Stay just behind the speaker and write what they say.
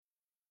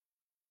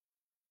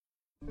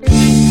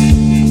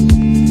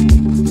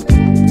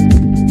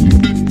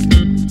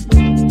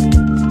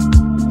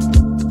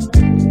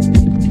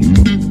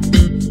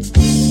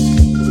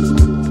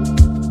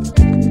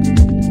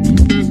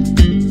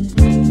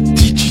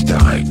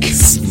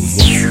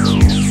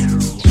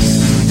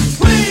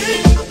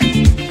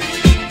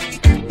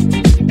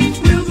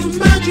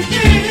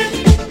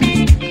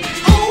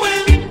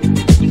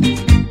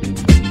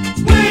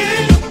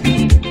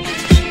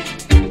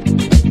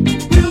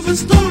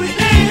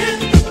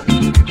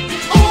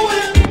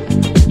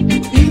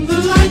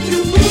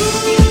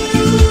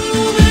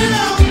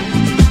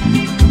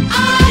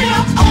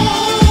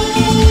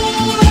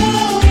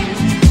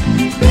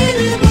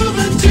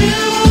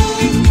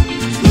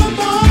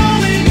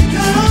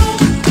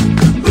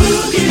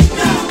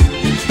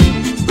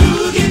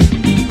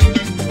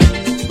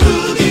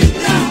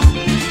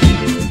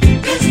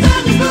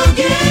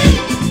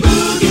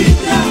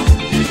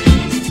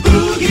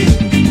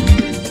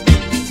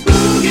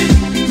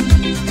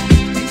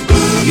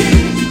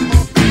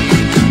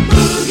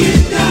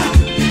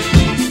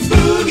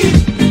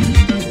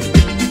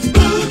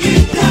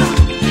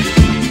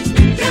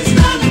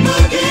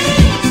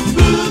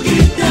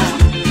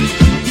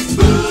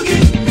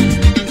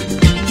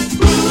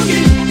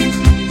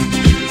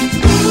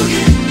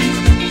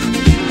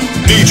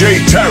DJ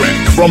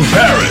Tarek from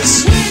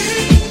Paris.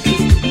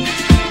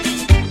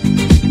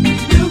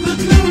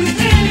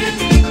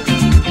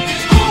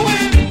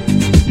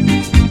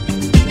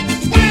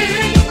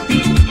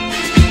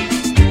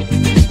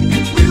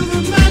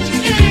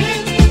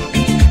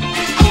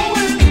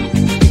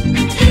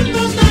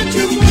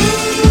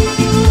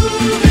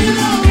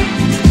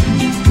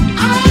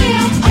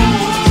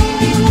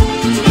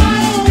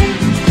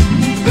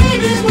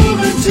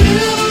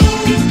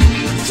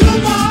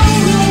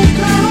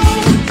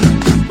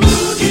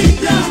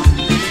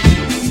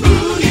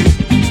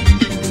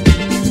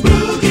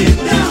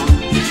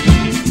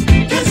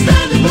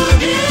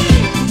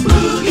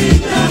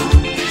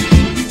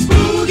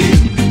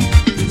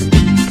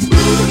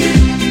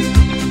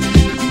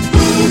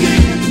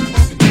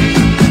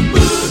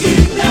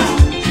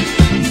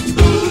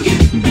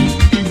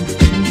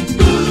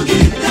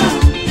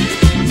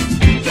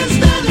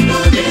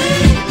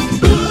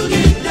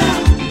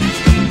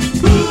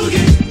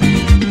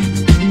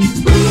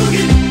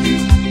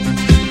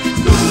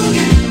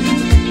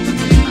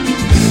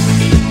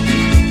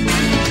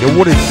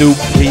 What it do,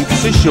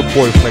 peeps? It's your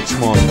boy Flex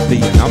Master D,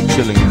 and I'm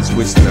chilling in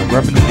Switzerland,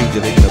 rapping the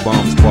DJ in the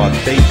bomb squad.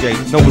 DJ,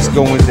 know what's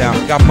going down.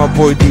 Got my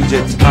boy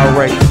DJ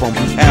Tarek from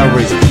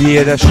Paris.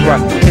 Yeah, that's right.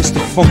 It's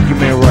the funky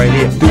man right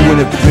here, doing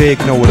it big.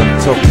 Know what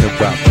I'm talking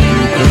about.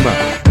 Come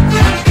on.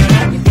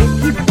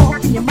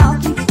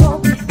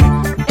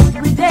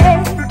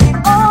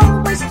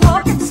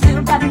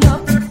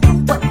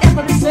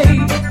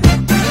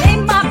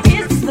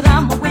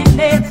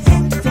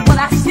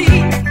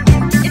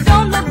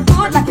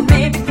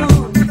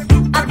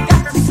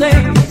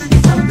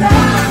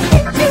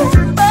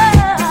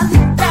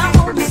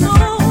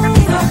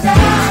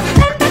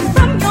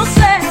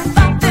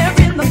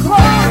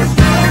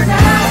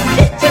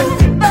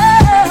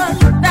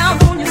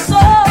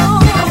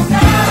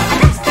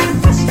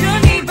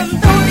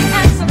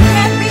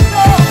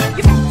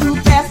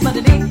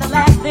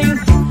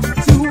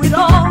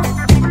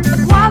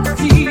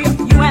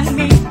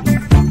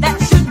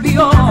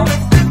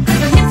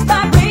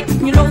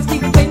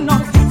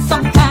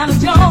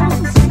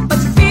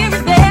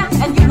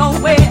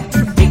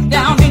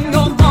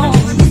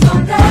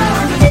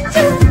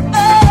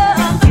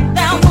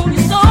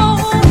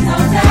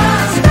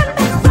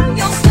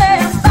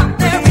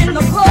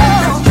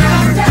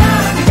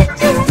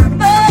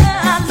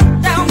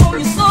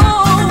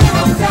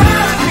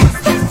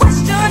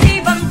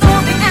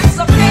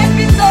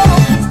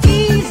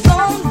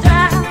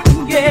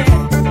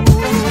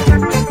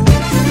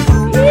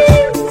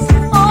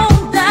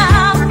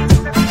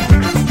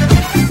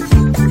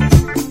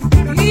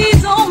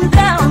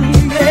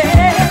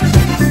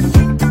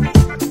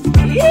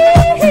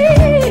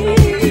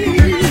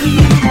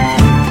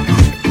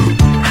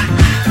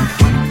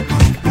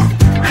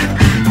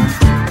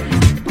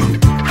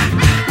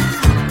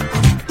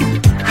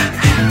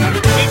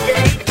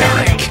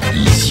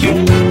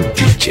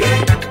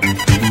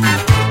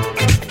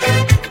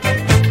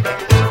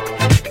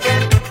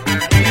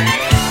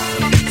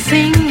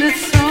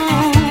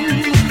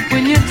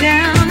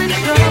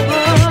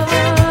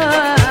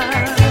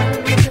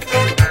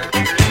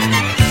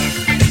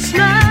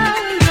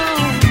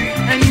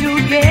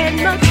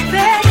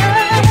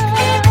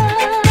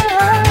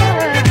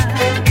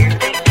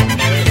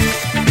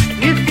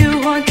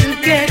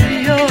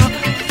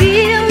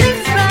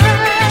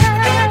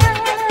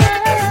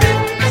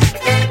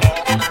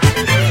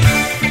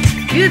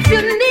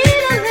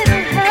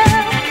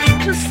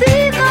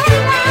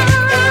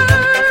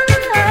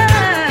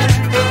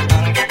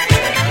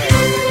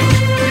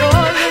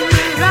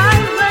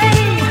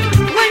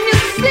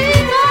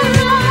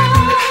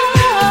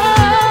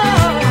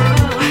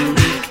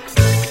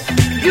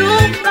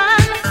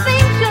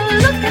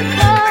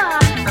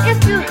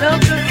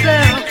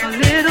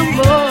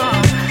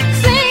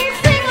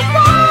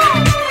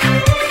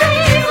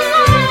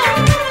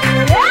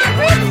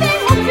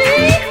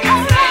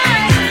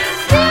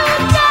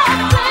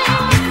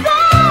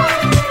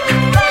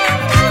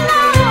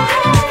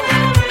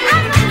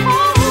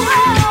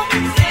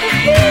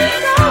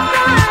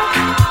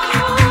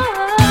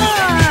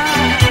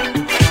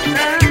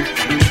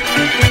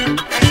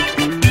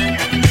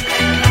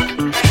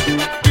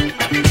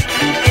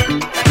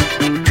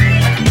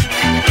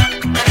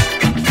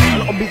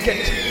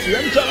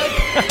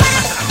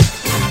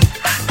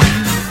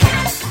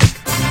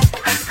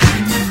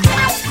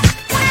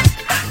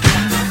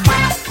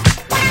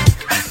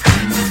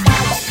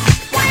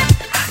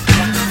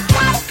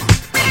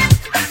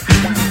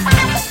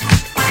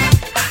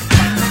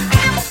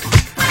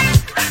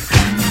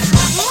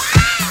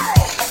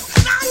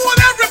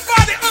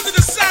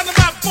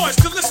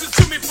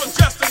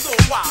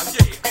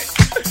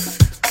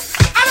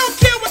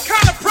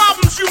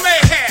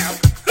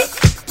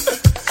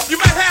 You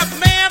may have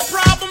man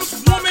problems,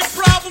 woman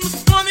problems.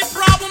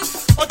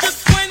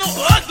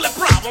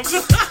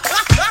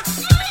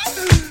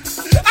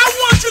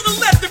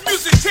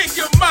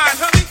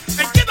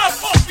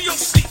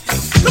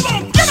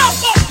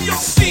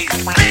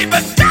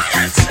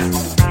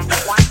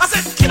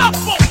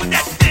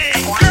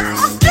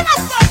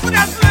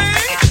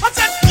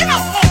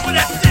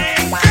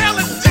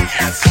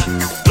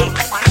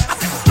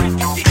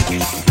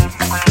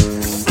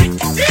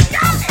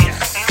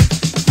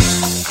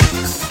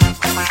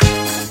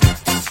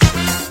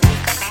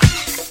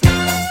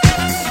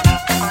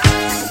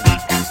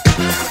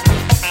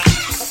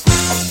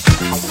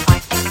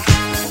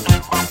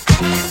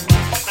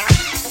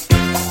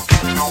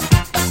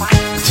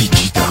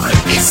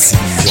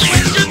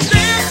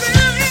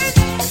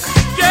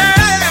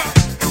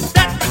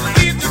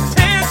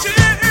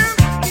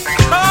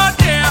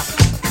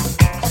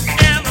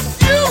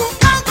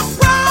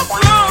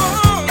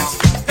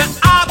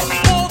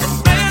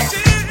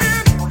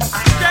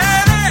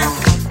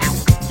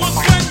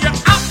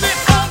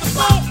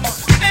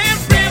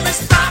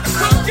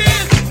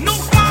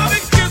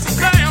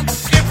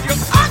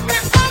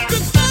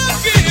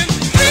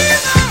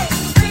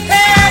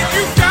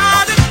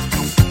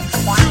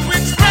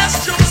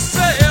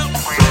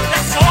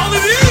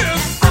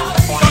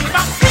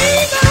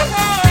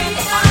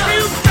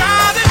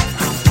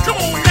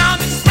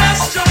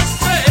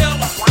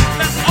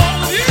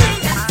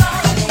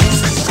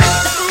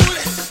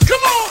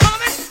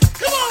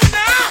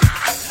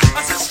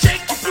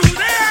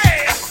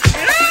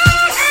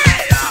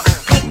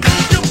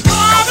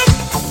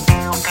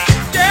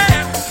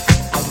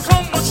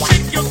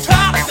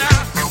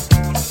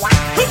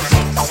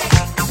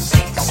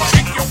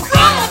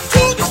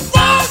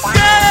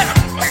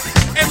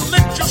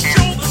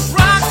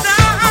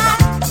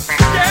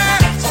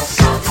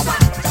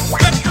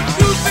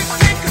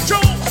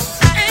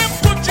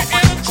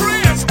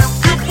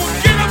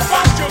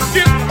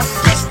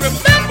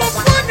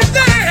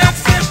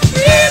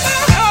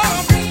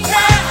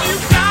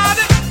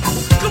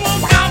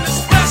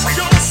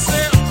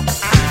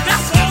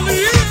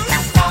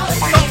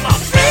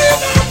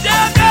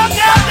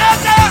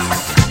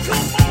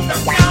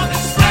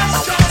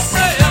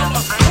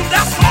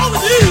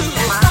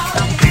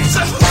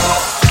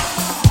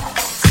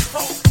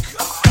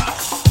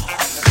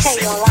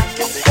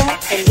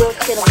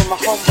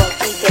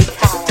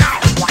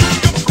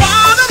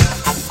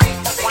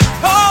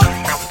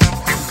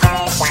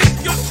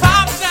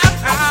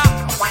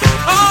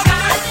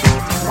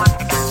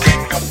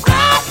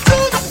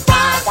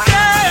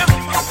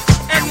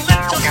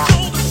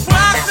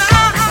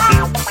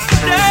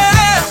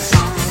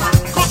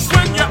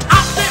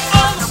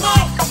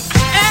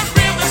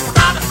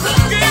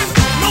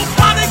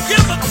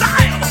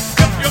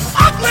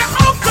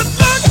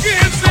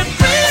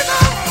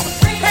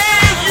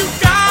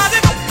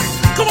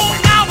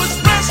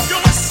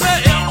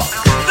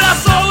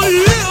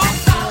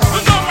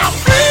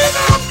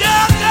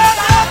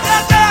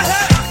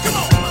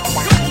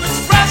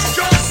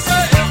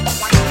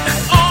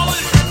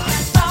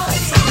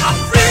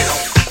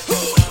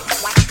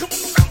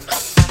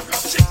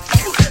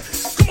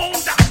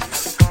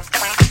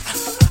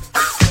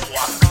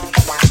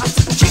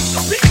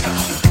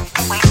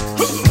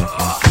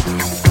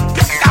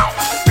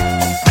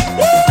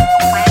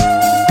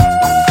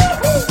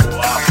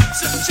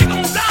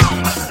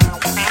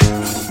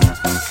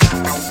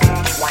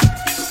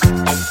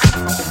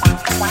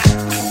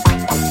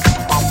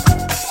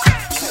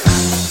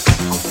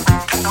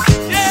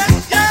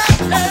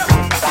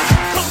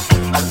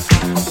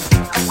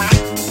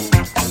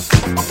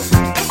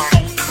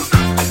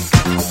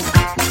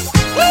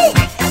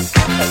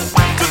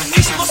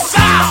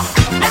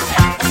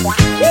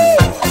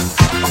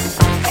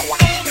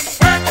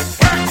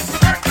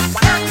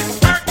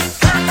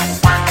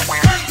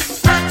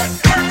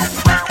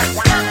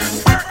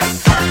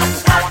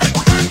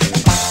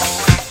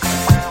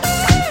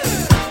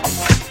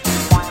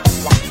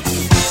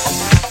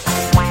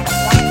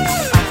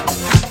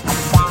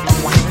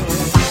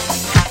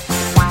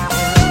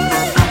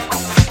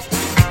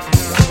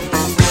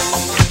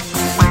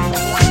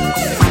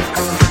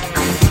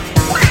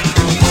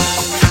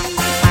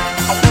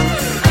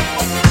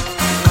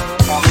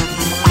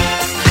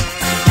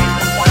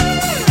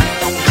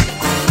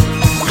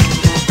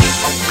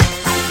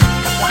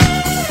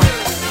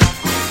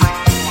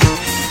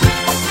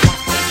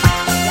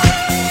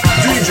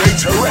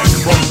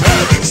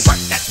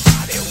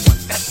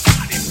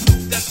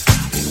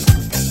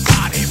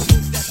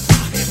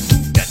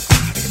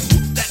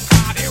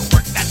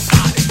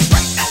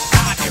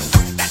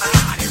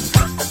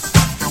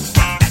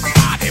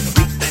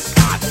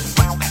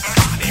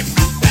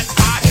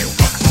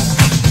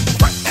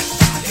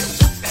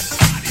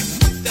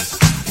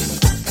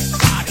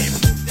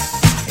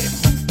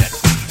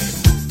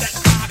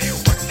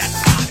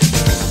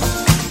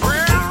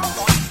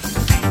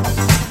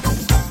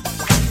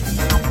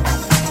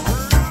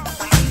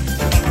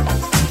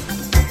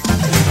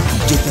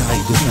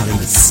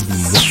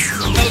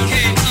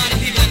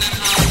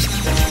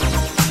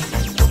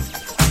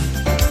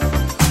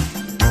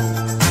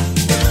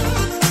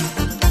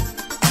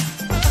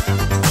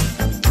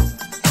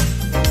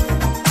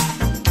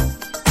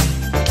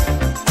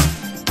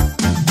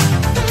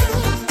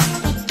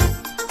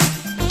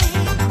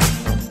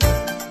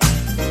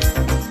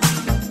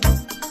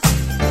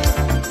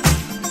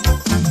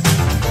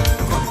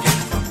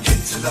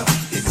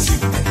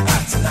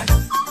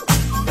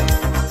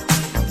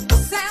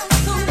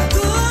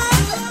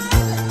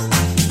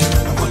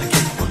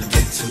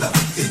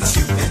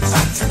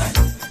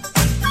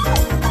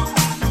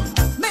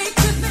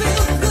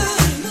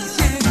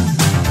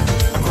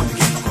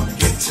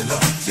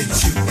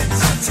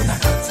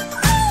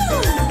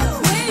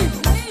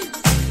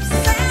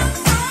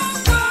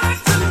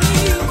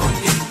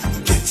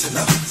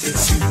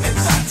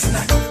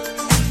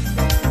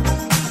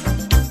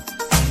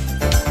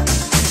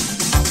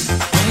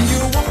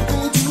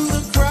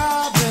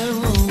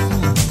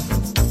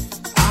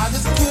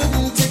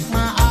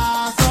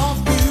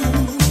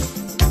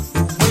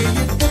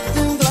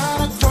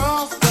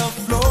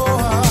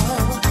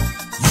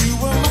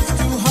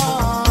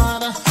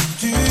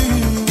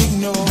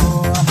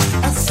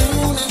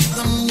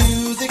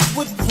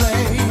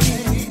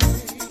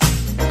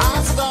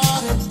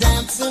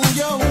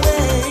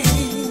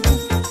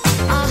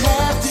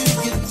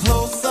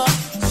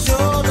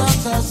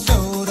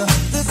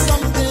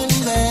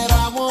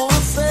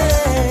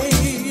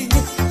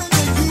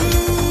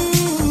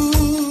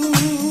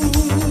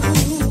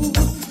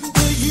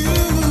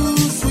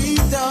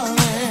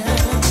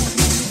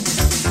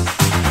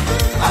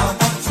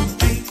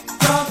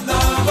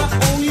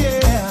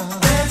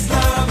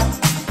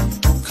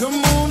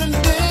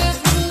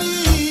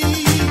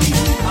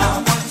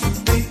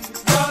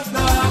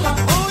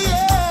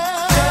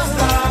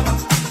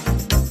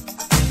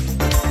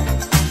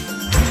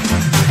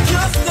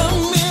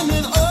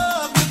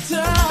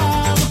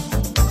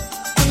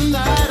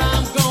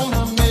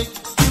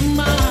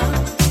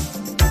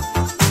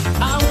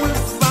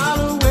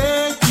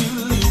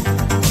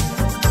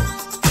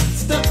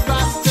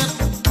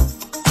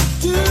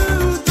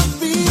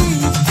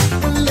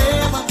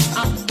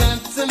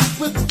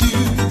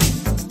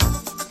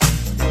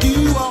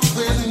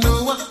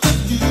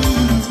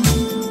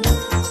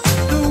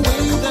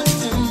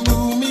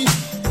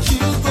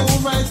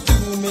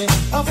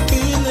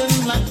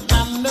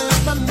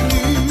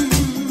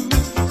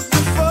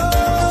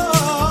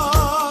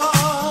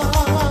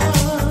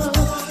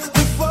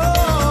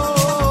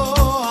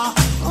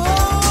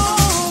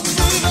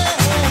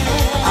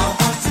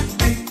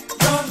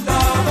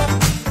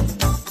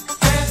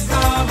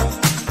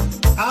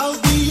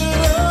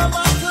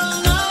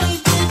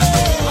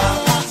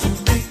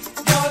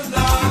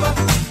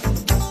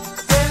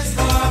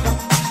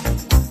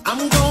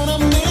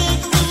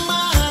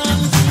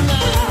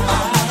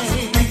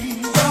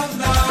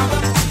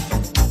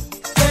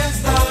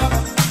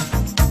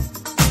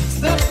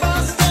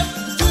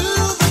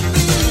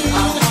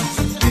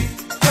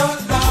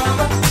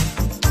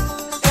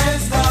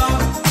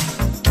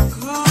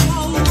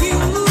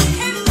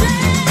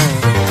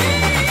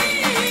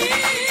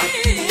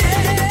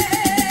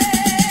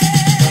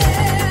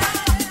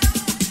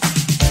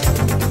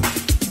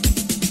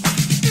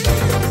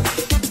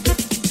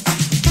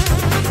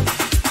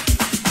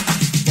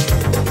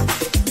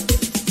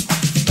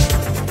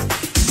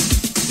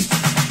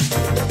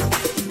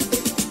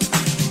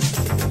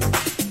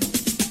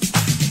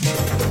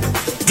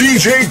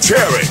 DJ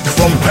Tarek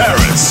from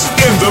Paris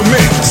in the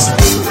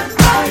mix.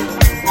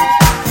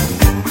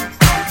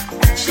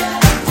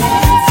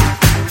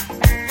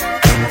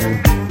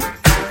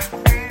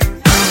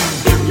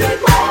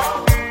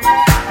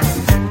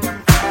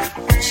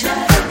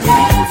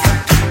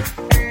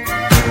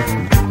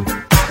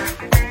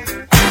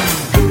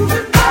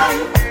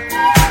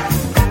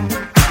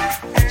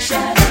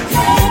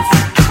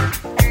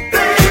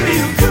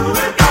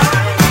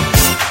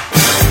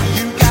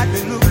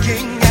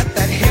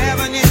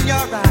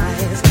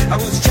 I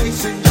was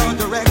chasing your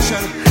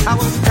direction. I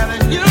was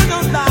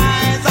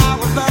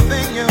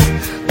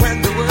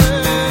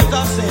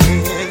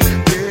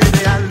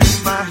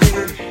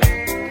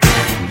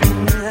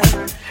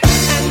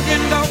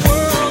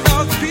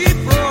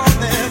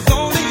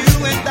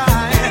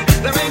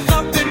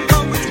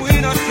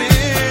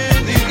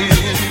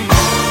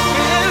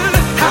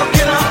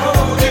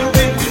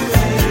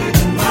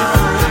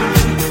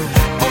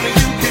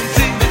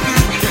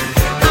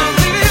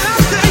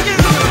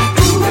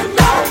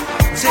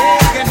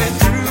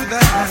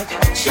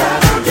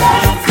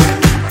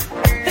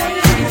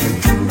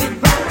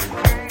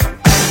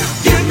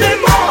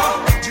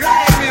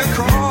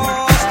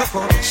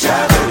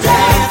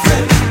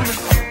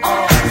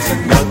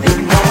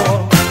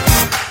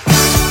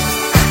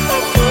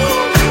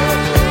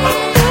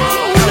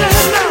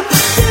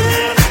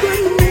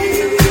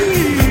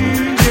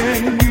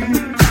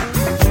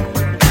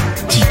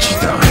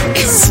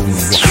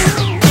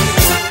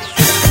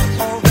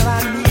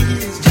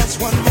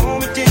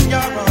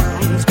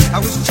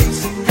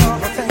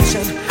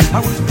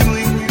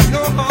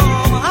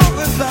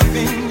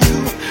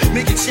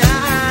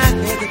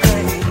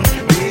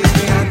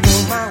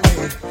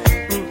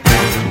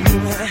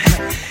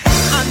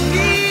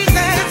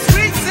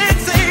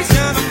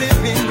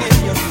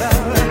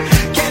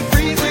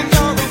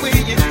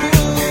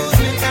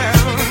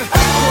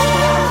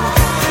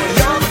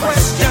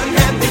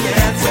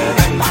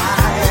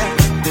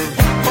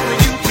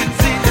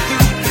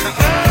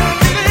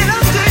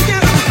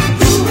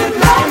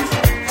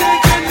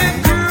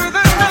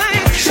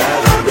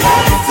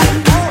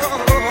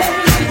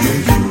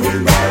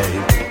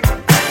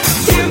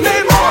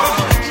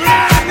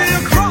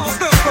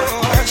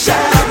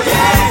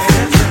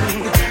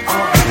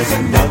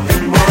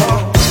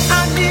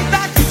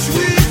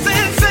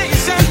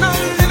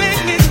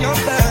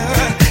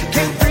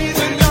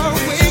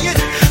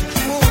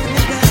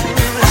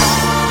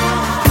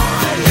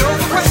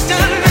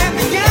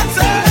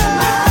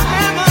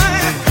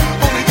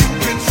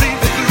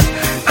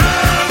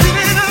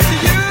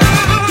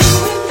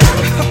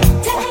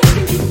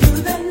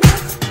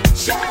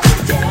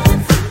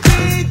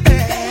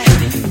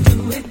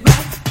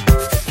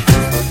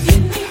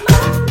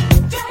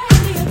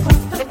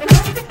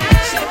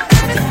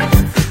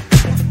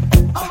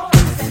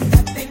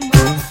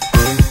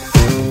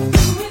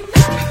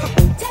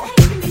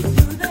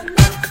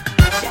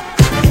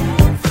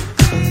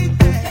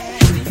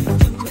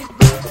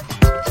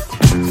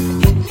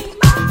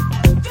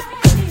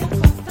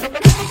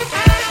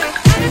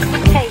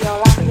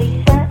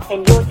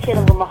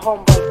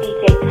homeboy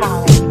DJ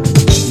Tarek.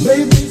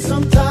 Maybe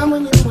sometime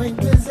when you ain't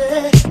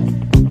busy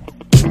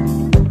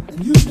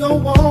and you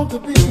don't want to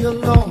be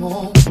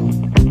alone,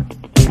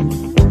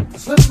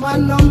 slip my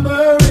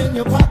number in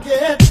your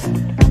pocket.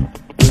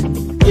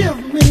 Give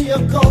me a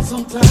call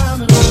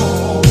sometime at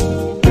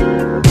home.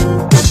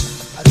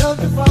 I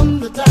loved you from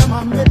the time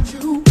I met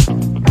you.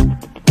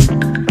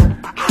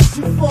 I asked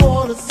you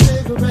for a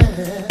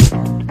cigarette.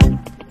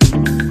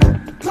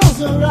 Close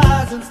your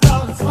eyes and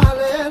start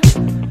smiling.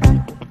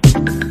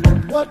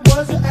 What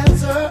was your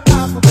answer?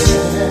 I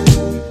forget.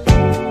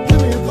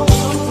 Give me a call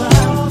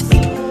sometime.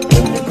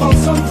 Give me a call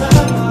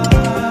sometime.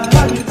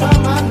 Why you try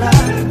my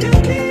line?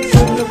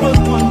 Send me with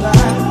one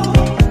line.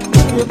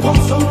 Give me a call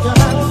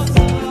sometime.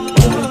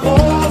 Give me a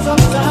call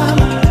sometime.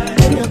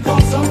 Give me a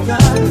call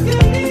sometime.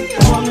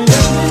 Call me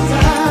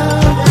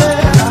anytime,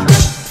 yeah.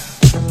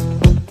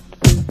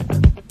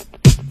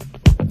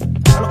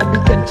 Alors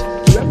Bouquette,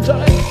 tu aimes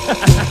Tarek?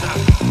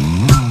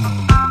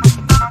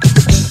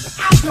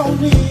 Don't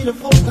need a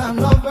full-time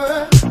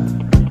lover.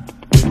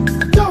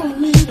 Don't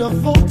need a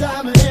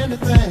full-time in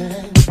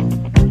anything.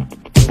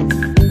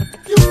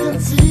 You can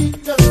see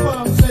just what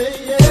I'm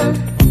saying.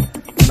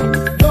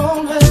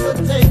 Don't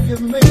hesitate,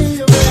 give me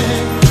a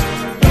ring.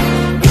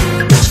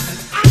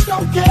 I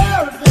don't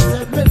care if it's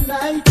at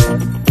midnight.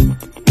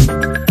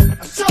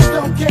 I sure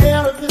don't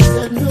care if it's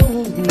at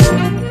noon.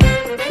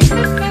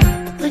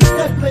 Think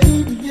that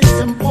maybe it's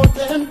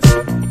important.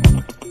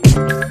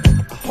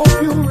 I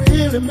hope you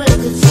really make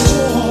it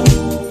soon.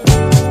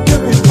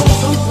 Give me a call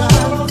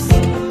sometime.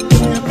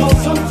 Give me a call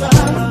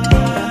sometime.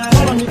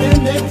 Call me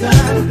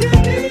anytime.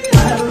 I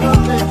had a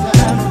lovely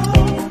time.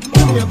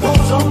 Give me a call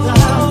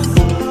sometime.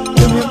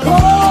 Give me a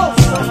call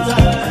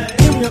sometime.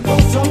 Give me a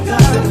call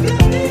sometime.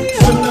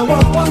 Send me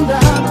one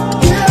dime.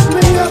 Give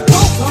me a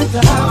call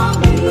sometime.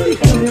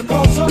 Give me a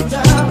call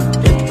sometime.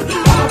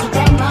 All the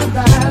time I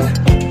die.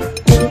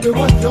 Baby,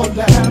 what's your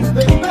dime,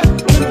 baby?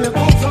 Give me a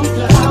call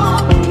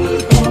sometime.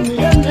 Call me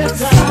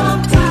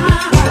anytime. I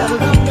had a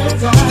lovely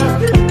time.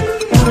 Give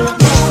me a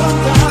call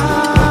sometime.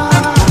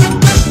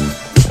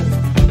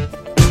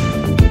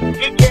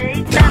 DJ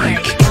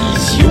Tarek.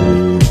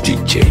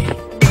 DJ.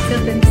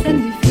 Certaines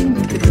scènes du film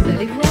que vous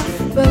allez voir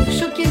peuvent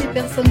choquer les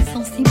personnes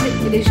sensibles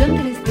et les jeunes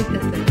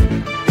téléspectateurs.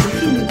 Le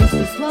film de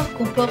ce soir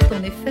comporte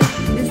en effet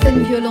des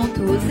scènes violentes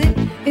ou osées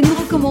et nous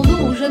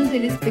recommandons aux jeunes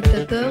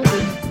téléspectateurs de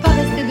ne pas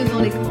rester devant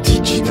l'écran.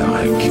 DJ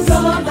Tarek.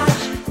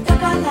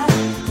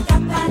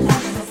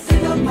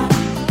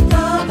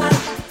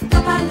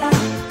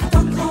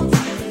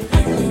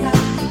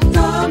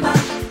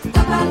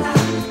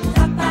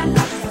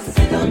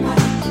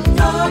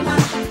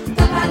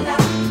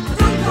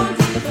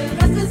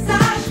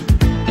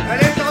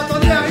 Allez, t'as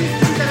entendu la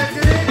riche à la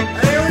télé?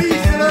 Allez, au lit,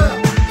 c'est l'heure.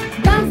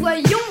 Ben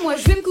voyons, moi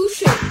je vais me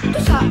coucher.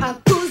 Tout ça à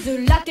cause de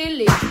la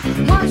télé.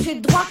 Moi j'ai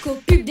droit qu'aux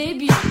pubs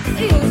débiles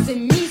et aux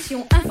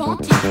émissions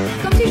infantiles.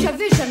 Comme si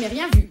j'avais jamais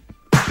rien vu.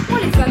 Moi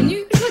les femmes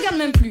nues, je regarde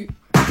même plus.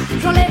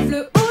 J'enlève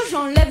le haut,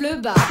 j'enlève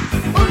le bas.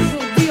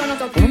 Aujourd'hui on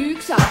n'entend plus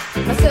que ça.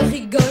 Ma sœur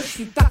rigole, je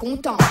suis pas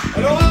content.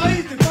 Alors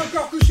Harry, t'es pas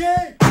encore couché?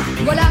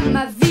 Voilà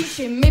ma vie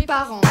chez mes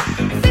parents.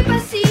 Fais pas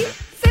ci,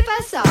 fais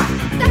pas ça.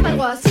 T'as pas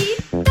droit à ci,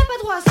 t'as pas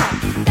droit à ça.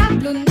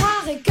 Tableau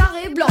noir et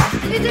carré blanc.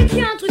 Et dès qu'il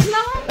y a un truc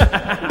marrant,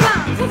 ben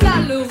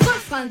voilà le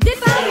refrain des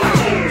parents.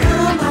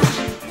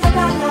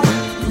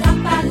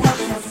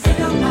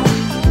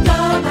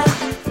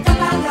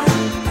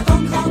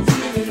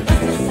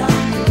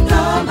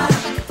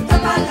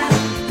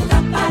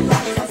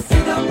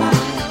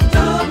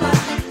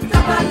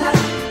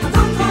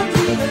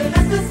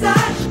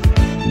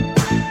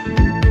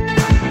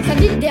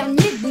 Samedi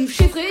dernier, boum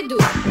chez Fredo.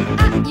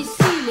 Ah,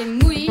 ici les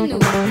moulineaux.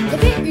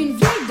 Y'avait une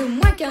vieille de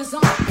moins 15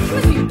 ans. Je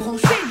me suis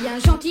branché bien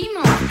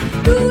gentiment.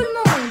 Tout le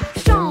monde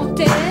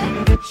chantait.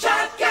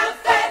 Chacun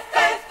fait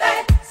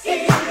ce qui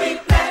lui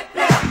plaît.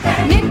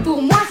 Mais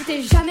pour moi,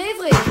 c'était jamais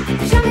vrai.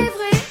 Jamais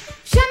vrai,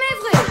 jamais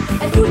vrai.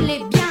 Elle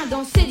voulait bien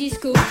danser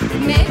disco.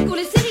 Mais pour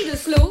les séries de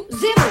slow,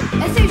 zéro.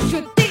 Elle s'est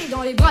jetée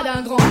dans les bras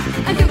d'un grand.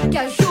 Un vieux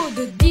cachot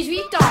de 18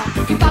 ans.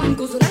 Qui par une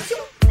consolation,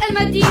 elle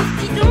m'a dit: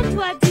 dis donc,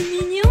 toi, t'es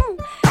mignon.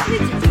 Mais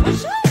t'es trop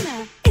jeune.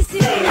 Et c'est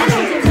rien de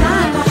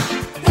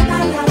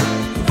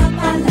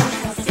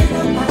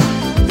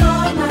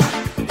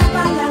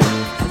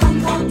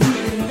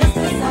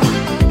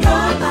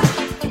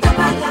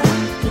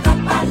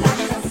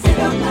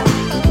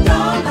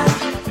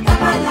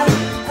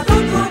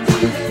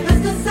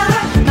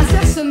ma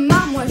sœur se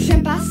marre, moi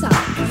j'aime pas ça.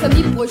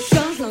 Samedi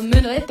prochain, je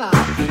l'emmènerai pas.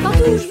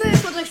 Partout où je vais,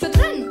 faudrait que je te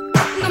traîne.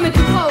 Non mais tu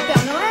crois au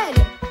Père Noël?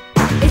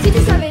 Et si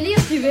tu savais lire,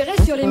 tu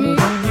verrais sur les murs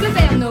que le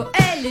Père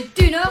Noël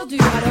est une ordure.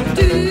 Alors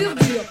dur,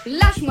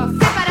 lâche-moi,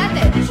 fais pas la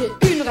tête.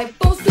 J'ai une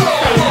réponse toute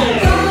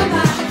faite.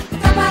 Dommage,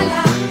 t'as pas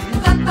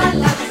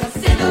là, ça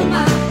c'est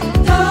dommage.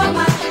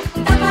 Dommage,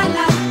 t'as pas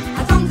là,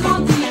 attends de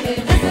grandir et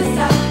reste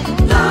sage.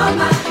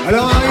 Dommage.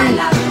 Alors Harry,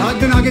 arrête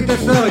de narguer ta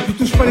sœur et tu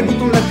touches pas les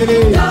boutons de la télé.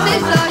 C'est ça,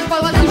 j'ai pas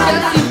le droit de toucher à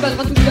ça, j'ai pas le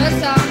droit de toucher à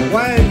ça.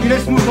 Ouais, puis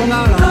laisse mon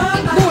journal. Hein.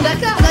 Bon,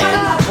 d'accord.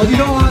 Oh dis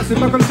donc, hein, c'est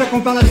pas comme ça qu'on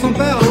parle à son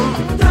père. Hein.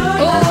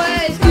 Oh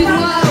ouais,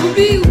 excuse-moi,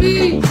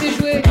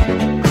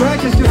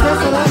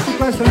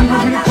 c'est un nouveau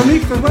jeu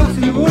électronique, fais voir,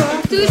 c'est nouveau là.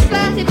 Touche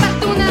pas, c'est pas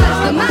ton âge,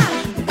 dommage.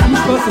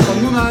 Touche pas, c'est pas de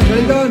mon âge,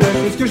 allez donne,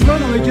 c'est ce que je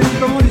donne, on met quel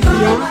commande ici,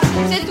 hein.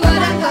 C'est toi,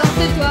 d'accord,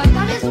 c'est toi.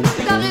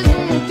 T'as raison,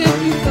 t'es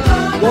plus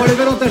fort. Bon, allez,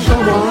 va dans ta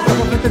chambre, hein, t'as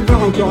pas fait tes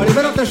devoirs encore, allez,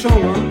 va dans ta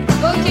chambre, hein.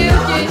 Ok,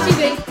 j'y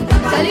vais.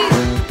 Salut.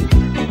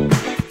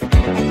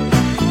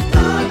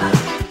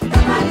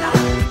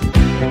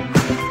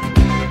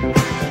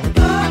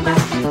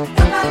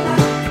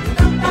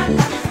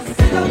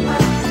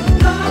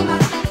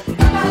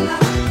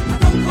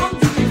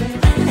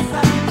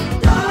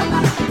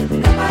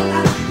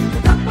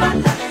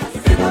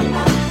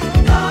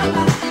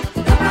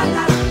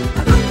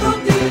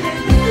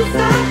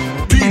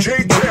 DJ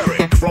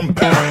Tarek from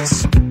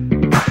Paris.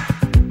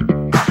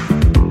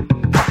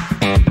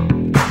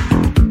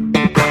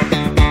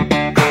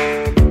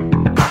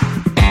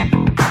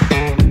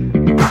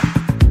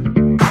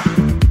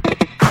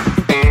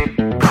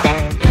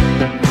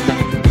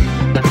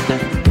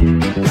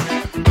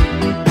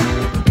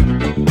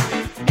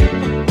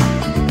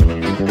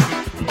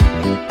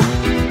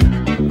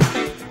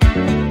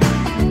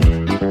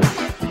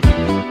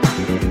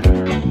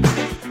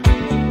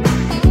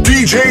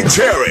 DJ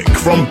Tarek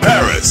from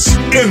Paris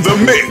in the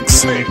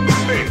mix.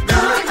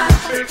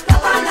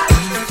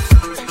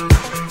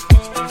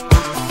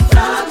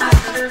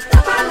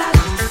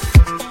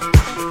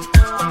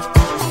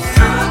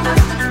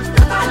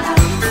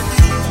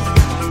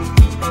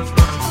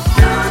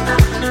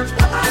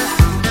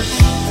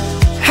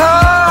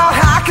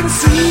 I can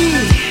see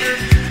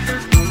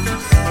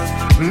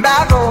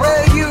by the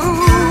way you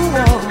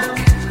walk,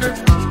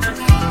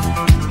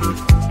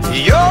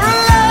 you're a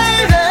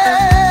lady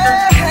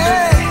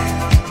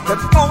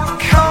that won't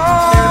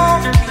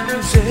come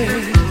easy.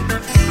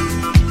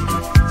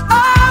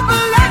 Oh,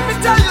 but let me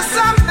tell you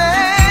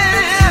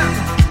something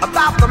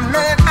about the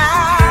man I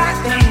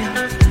am.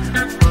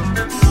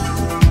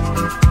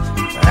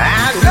 I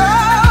know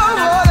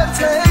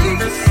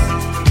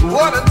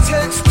what it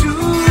takes to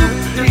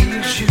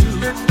please you.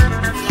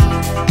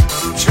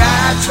 Try,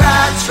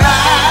 a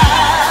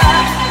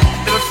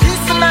little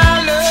piece of my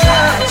love.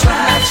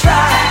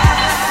 Try,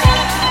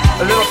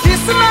 a little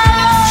piece of my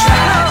love.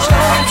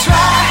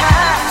 Try,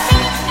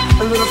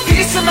 a little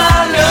piece of my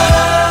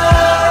love.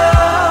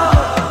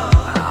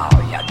 Oh,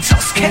 you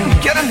just can't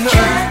get enough.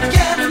 Can't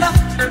get enough.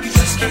 You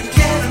just can't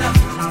get enough.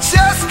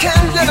 Just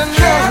can't get enough.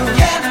 Can't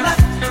get enough.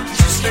 You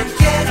just can't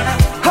get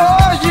enough.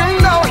 Oh, you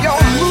know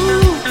your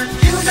move.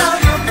 You know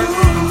your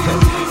move.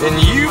 And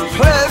you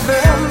play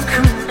them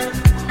cool.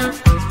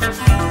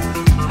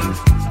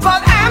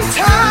 But I'm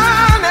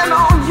turning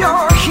on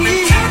your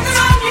heat.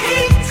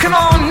 Come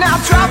on now,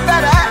 drop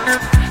that act.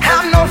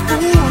 I'm no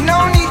fool, no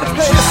need to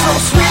play it so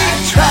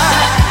sweet. Try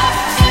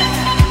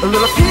a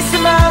little piece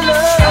of my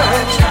love.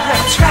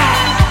 Try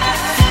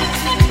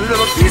a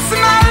little piece of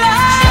my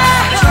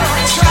love.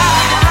 Try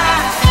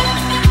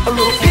a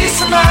little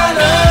piece of my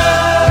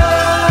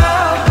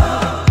love.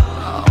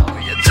 Oh,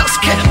 you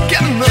just can't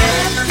get enough.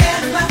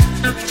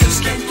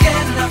 Just can't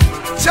get enough.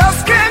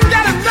 Just can't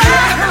get enough.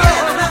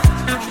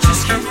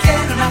 Just can't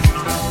get enough.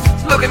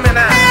 Look at me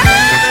now.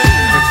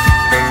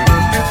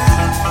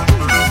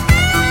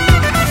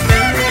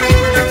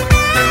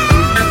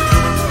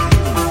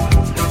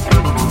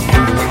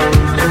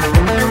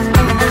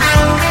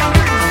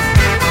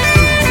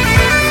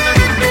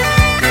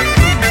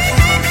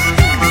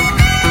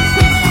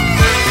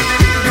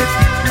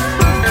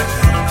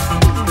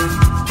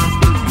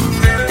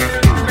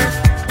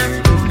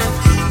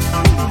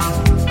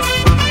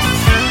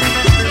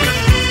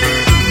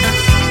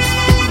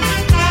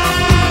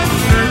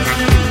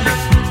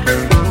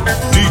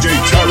 DJ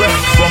Tarek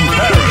from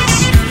Paris.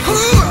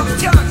 Ooh, I'm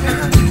telling you.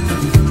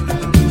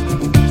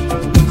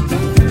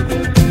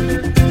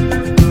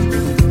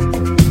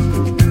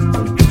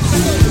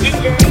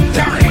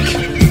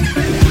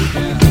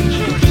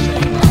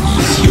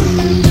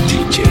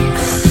 DJ.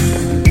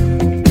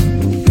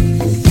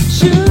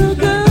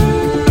 Sugar,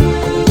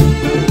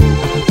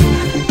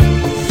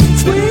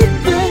 sweet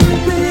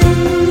baby,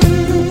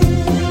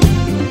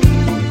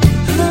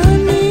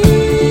 honey,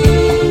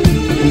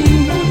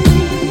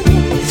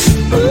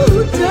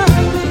 ooh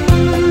darling.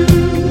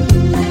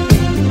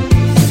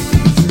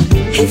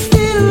 He's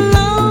still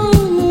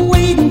alone,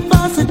 waiting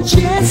for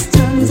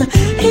suggestions.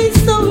 He's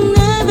so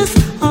nervous,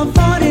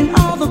 avoiding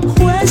all the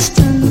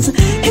questions.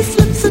 His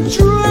lips are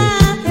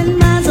dry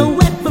and eyes are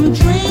wet from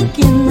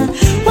drinking.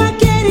 Why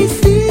can't he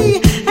see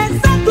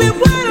exactly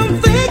what I'm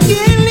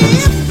thinking?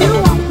 If you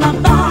want my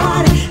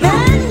body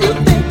and you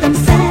think I'm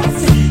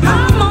sexy,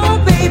 come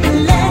on, baby,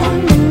 let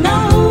me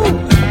know.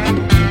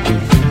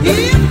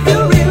 If you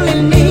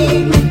really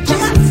need me,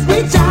 just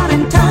reach out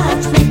and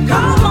touch me.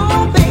 Come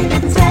on, baby,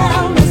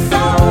 tell me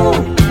so.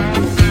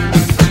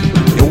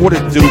 Yo, what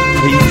it do,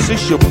 peeps?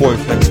 It's your boy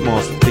Flex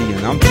Master D,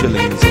 and I'm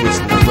chilling in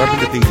Switzerland, repping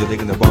the DJ,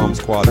 digging the bomb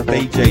squad.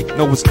 DJ,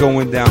 know what's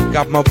going down.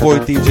 Got my boy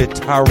DJ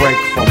Tarek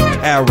from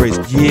Paris.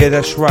 Yeah,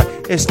 that's right.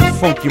 It's the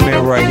funky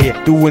man right here,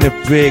 doing it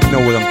big. Know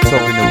what I'm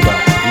talking about.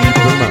 Keep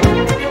him out.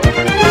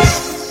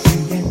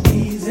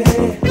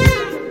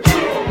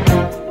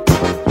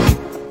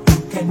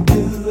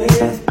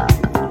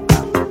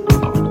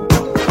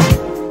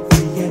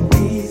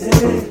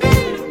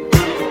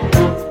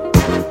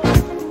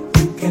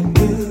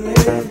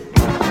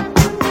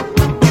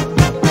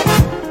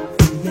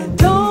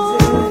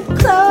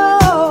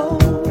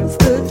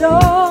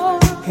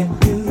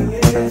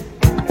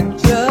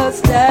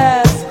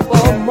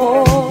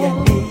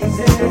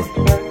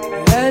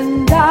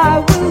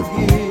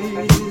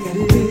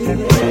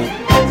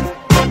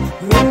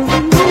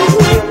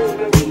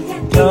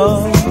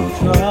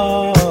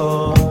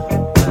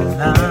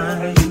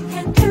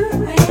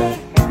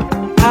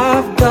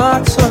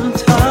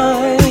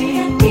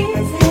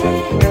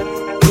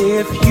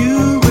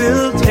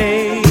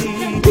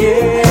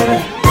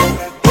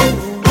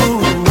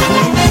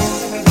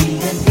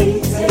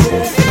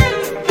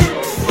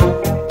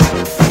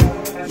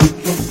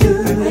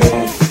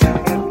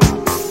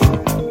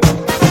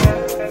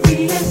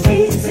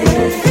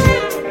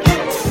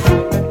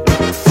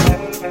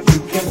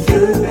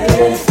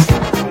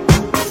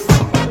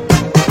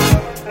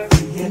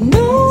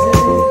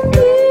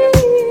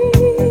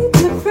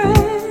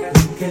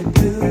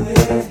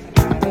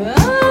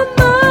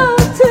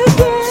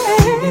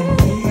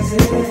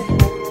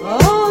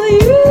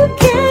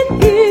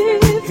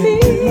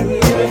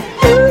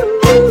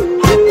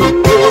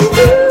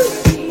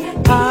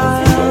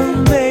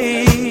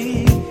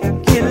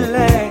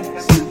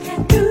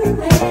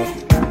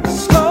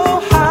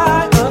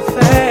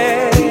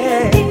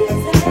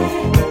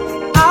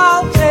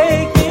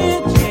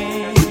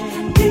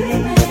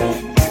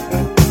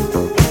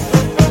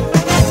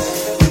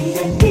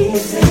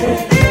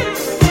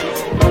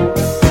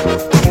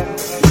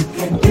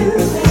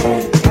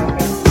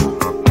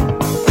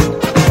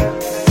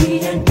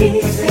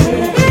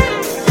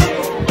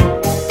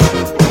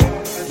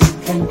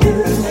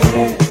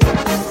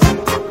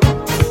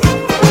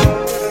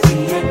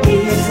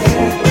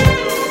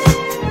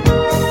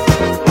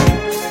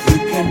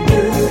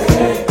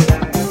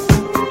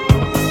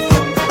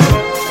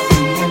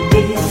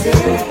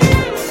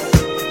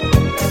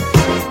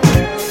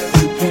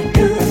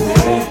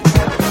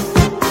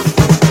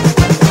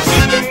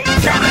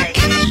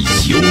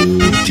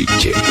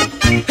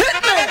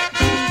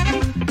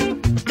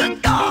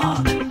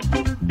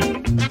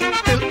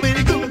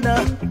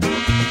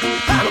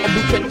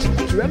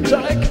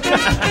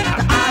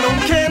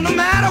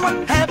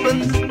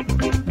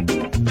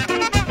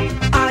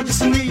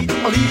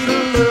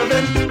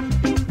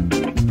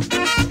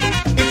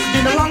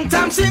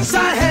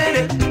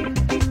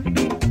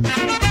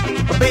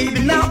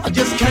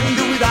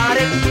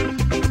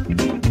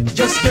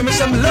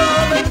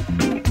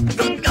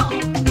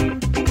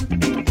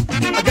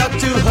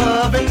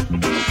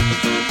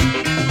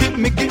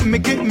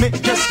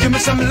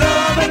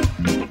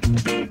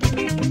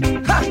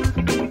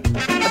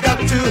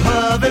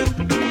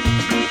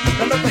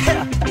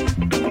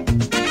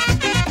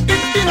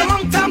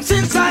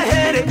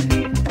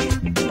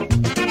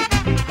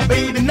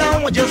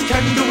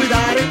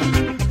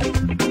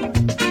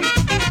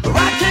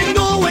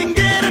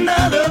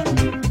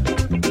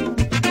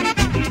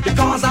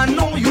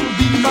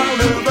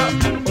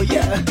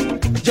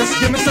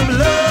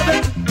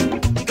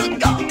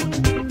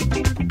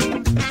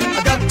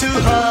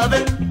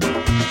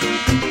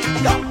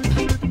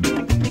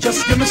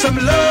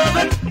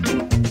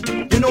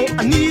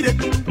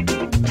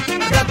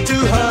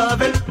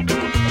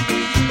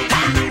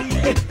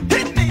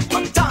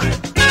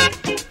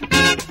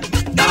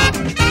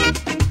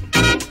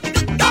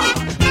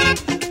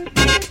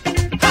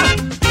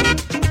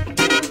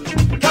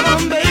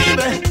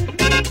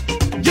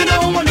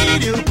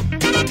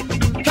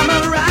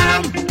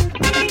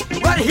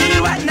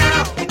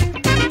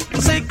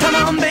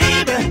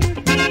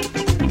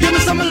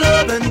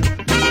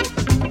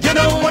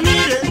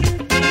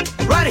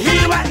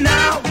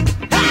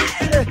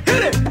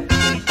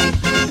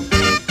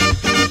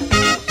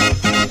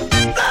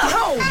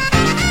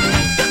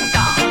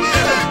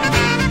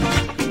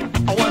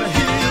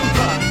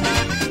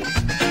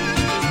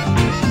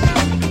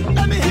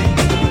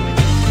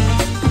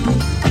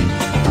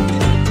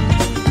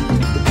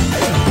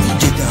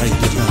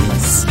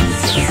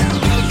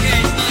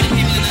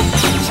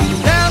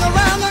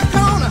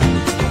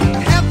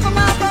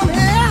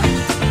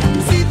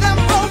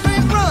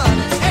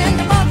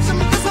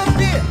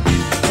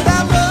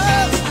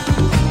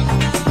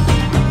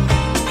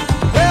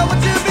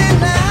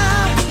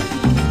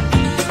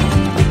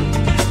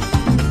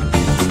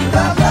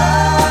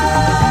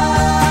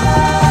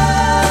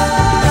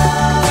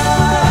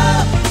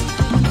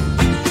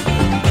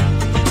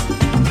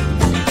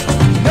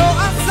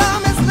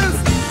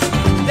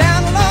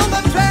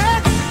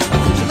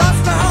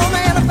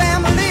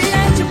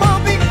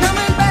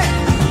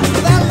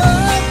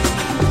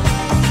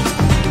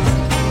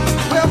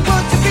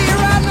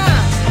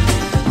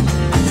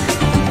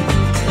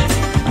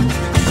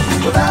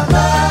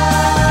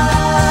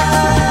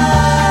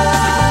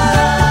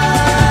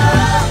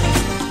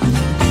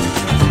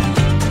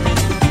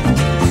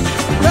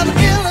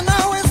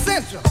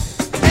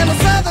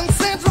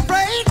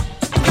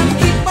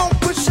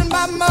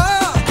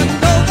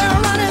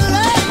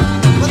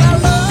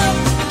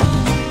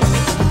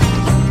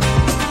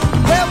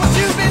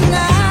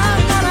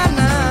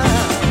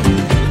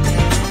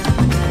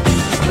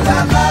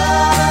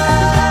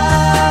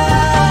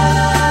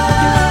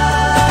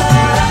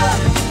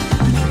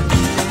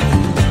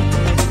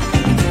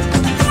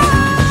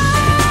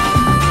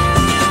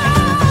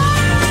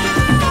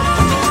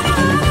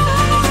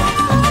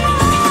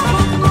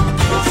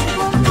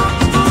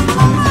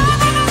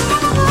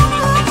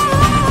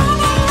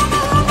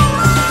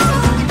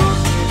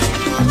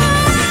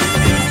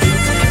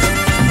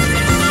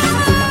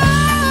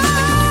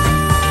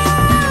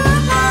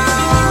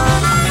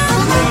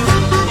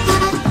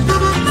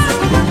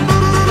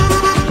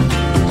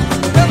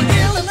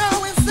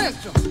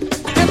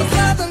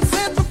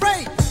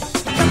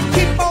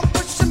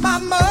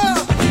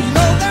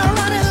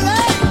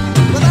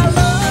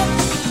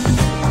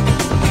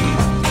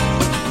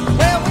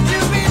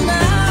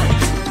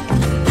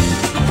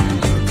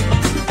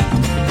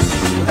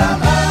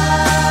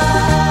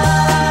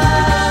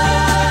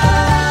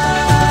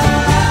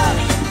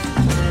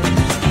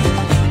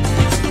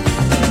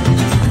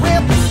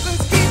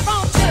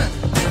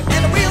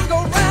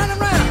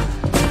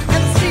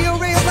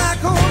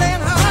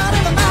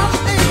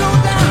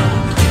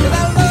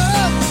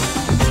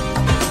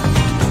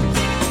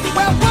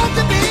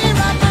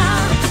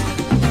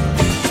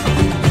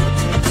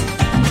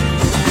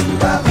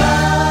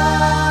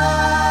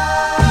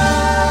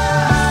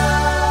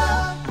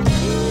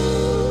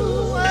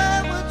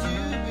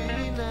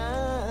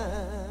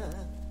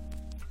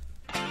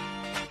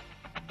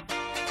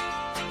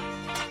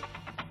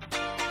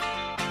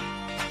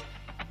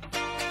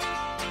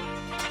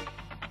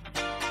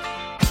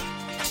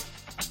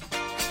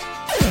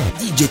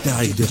 DJ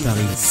Tarek de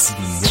Paris.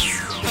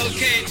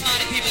 Okay,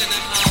 party people in the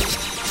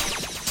house.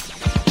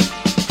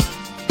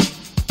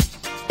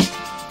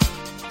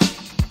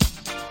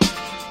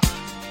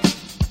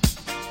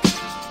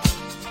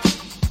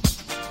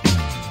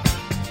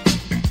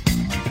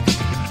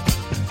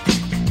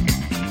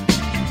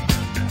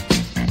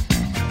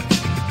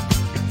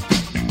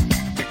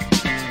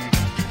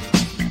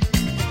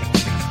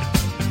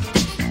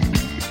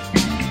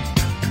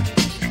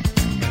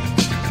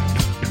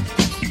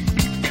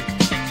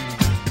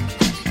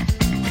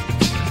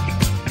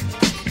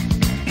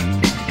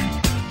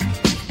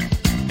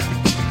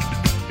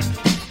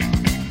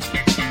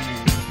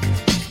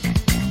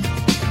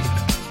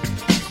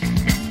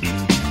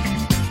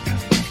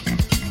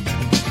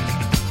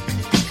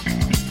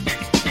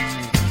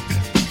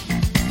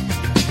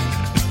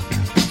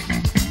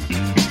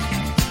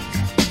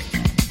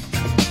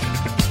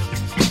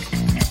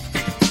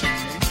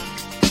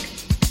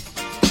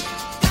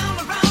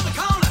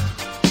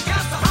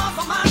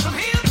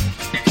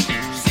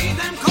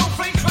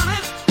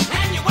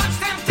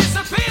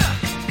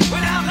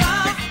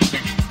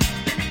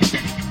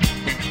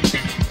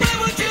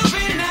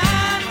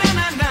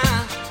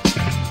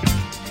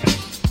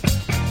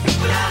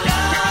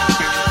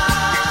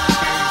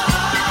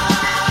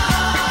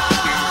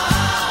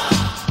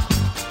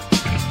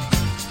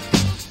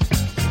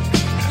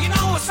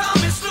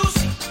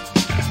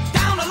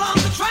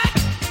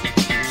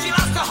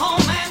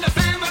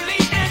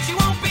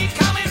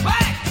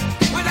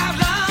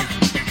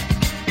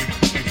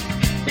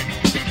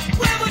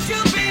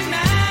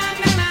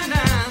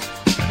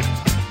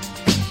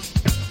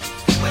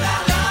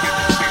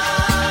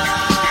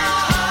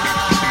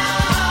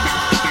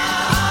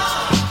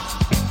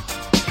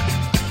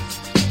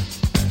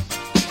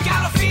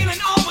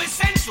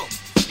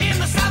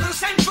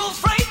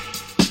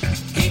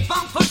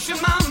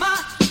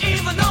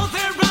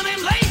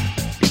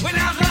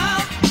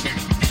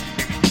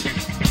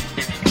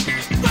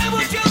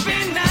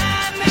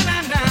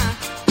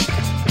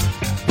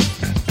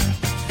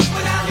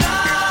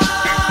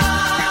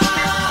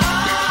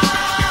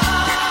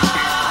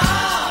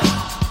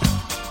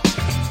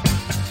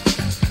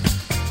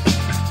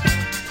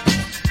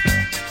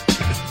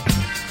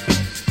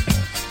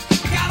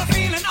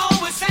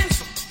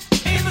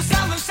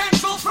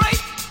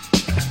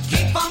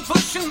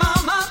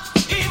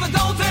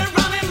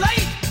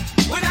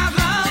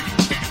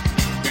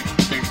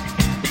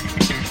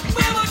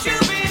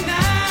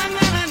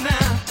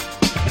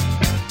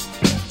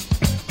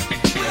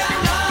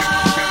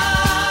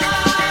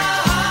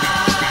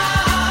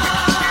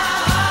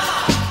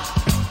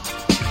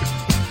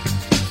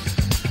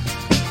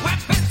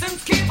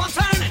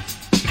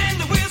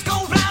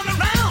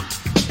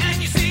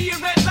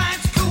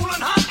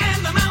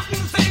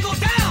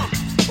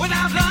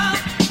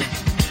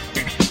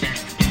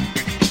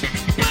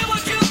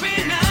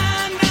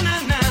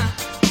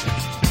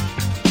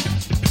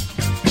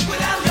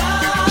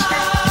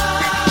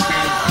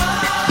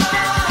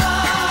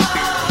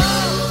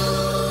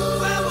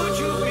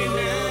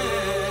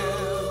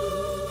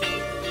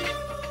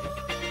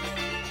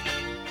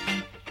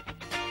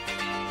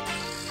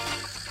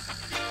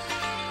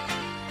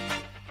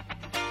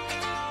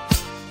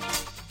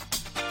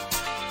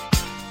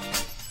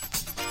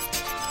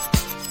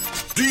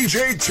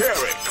 DJ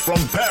Tarek from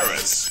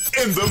Paris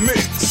in the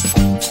mix.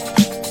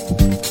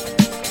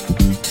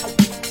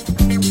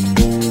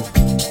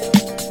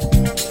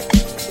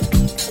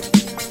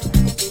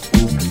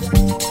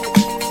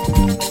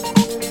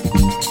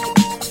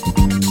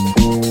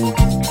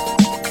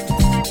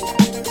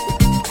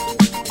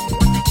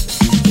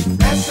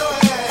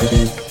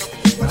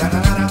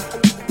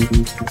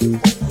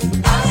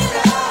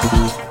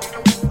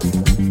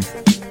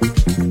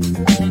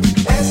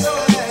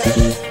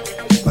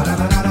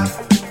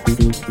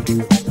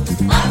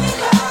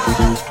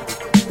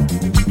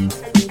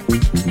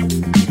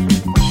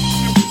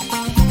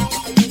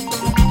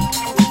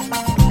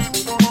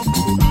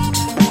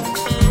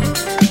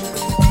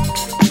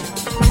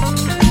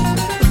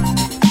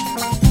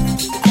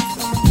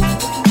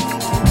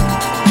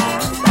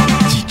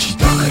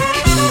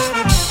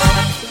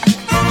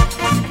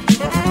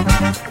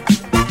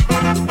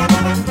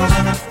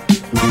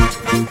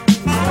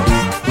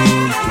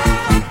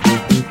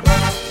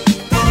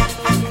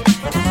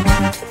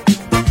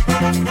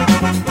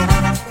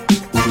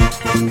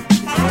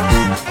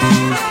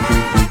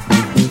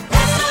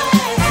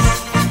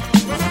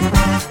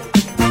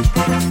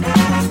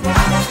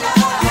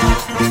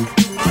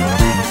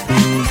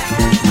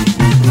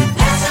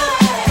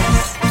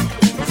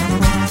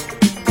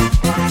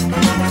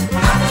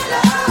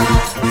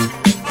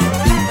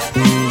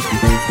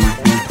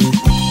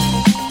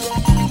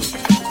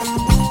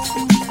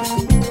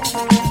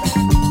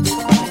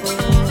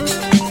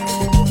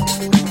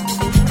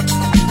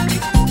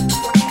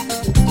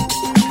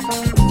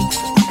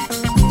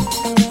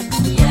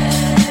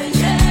 Yeah.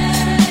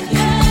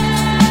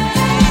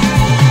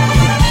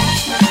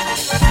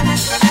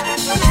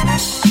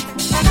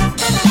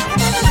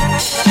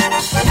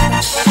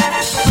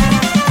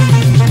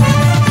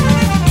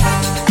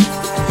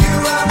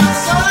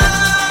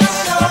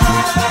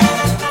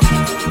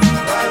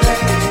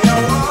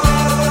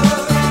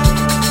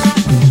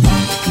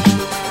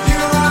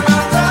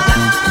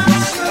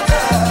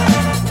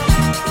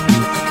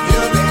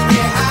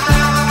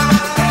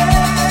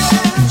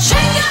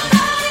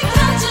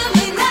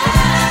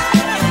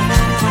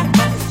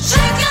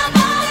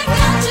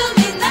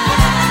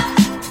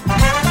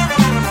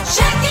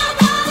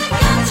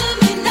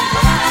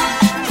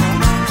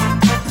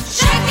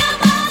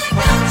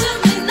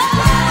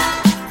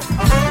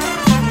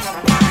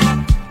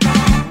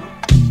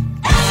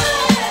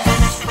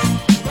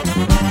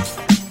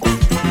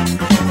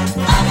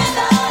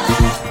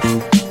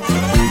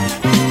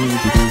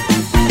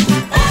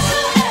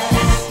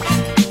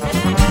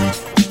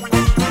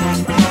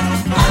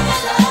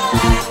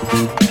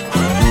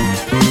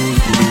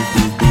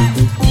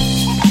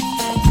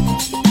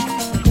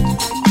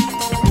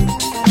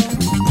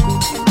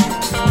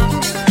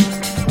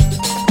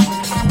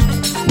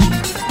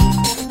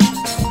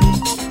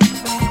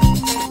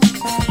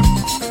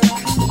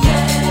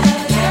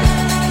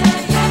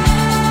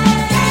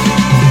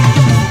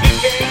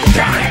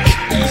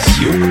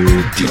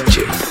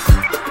 DJ.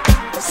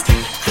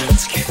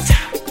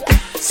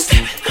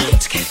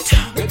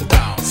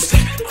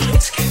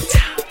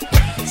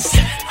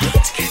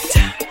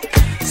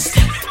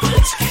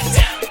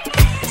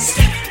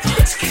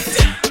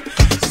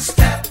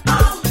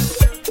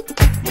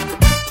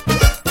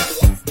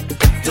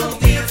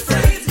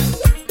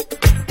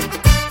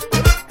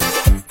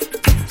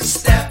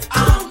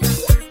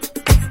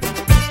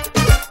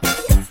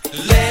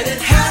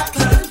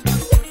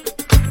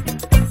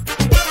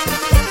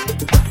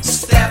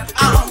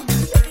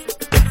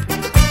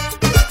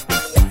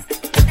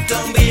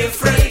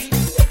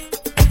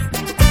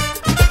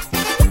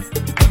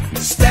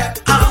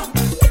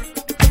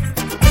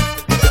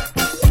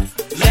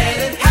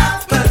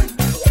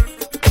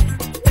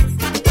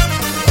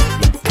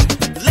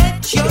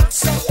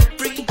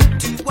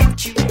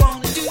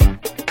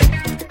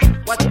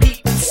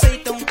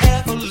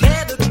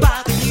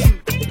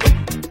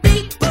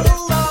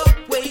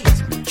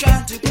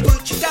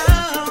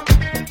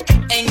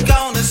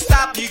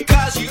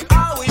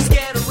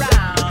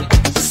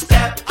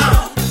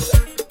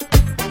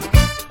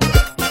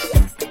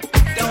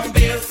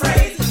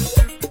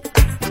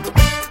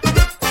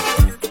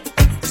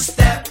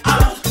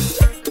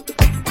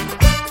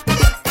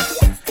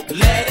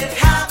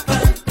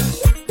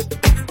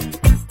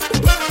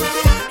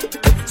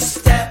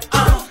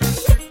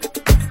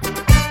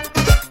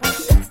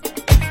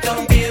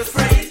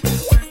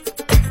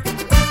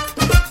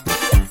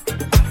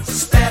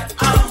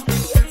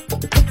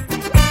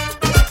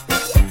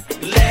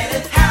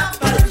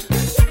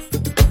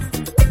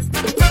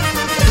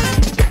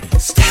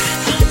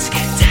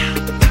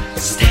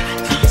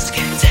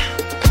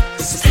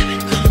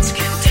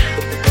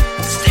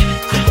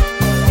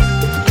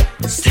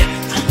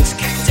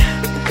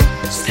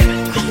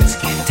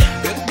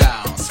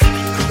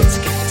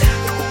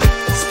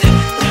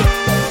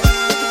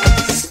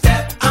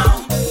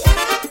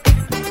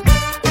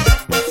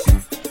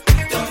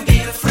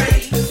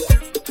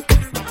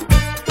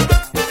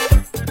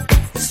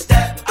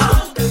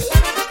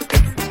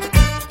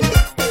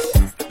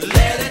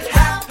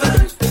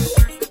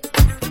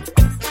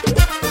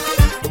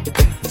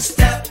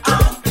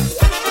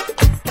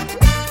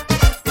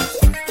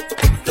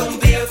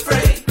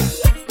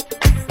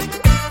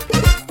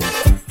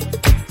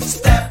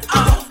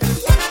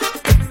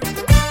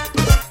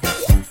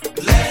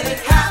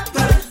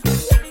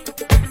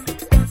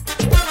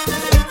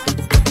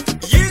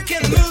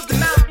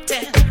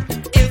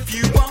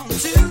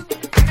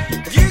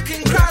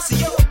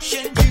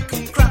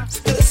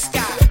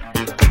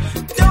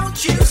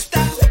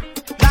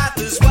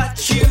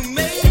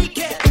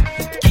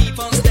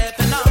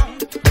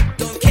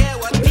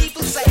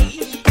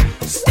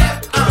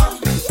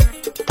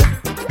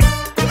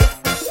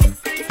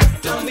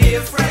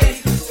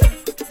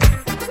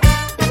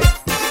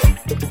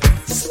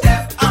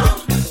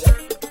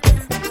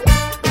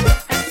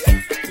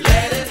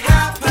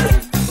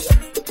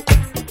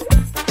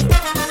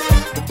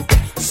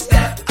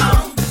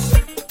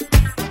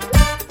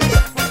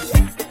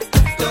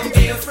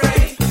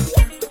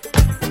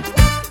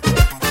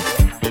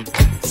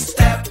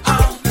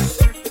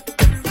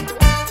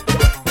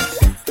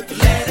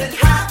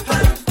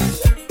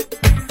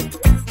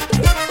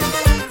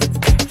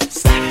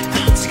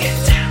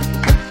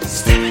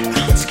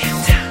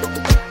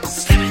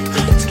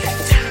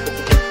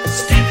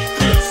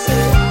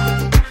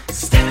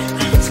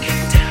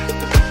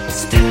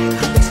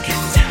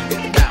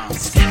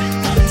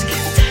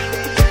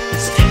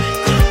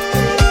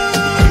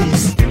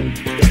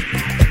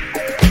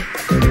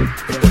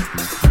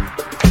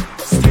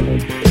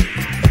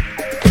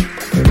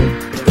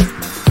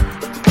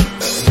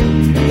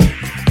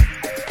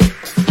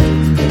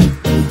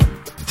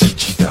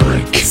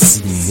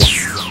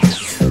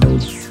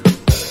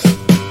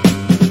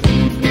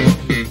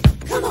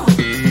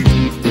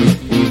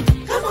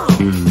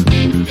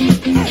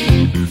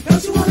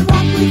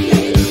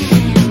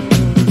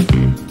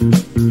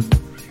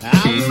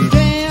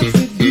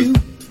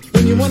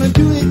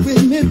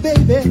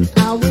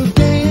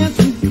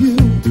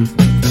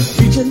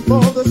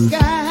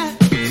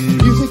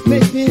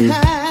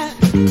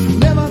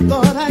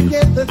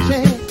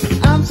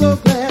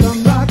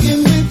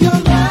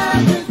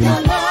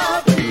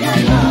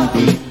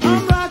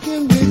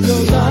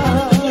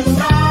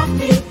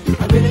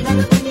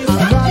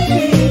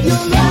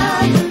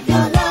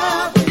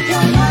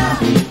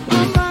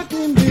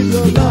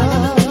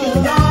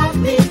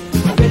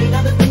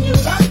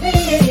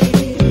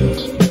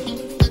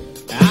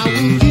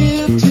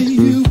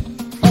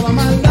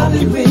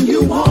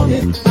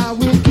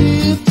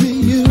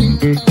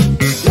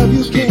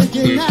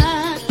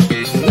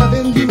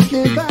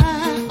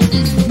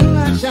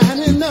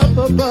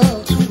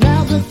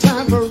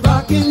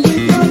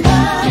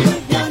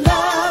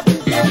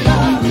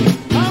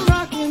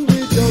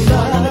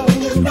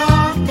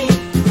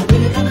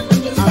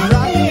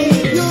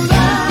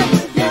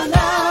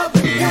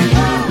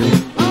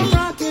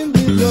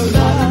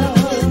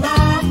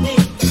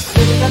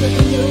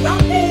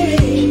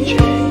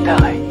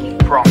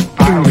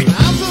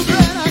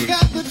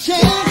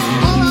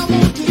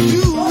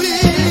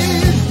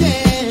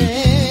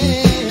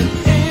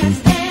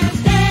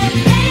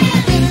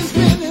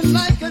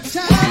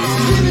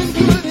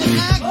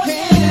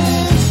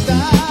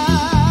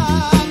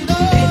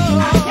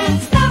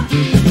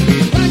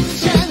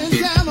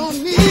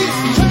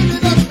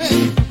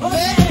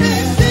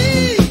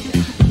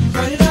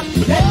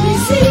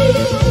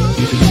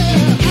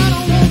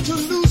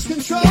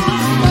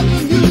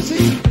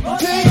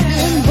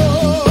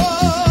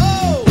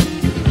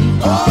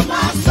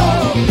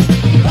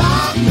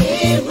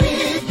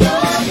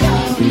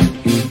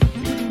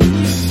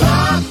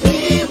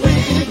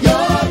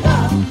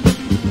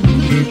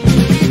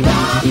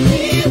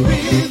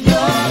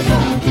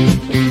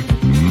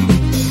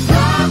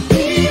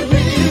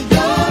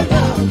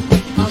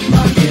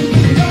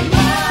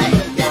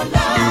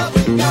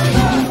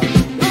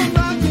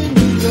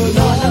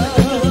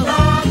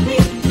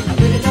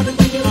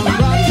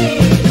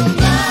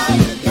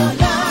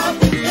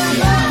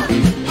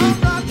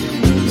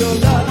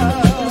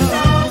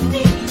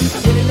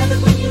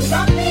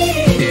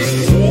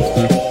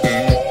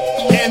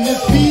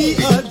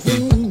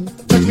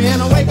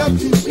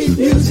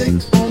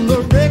 on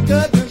the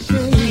record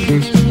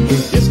machine.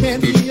 This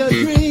can't be a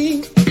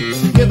dream.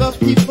 Give up,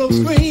 people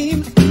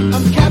scream.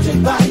 I'm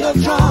captured by your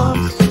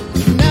charms.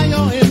 Now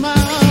you're in my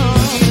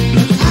arms.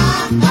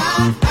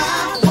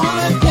 I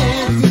wanna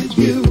dance with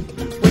you.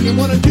 When you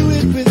wanna do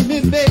it with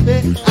me,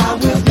 baby, I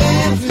will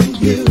dance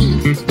with you.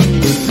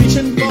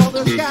 Reaching for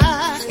the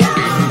sky.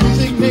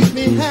 Music makes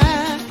me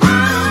high.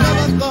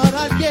 Never thought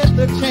I'd get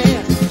the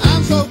chance.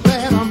 I'm so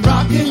glad I'm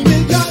rocking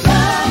with your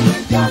love,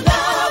 with your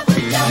love,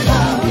 with your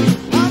love.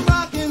 I'm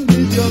rocking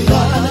with your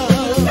love.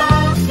 I'm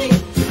rocking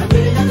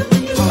with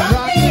your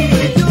love,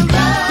 with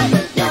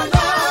your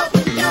love,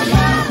 with your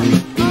love.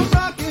 I'm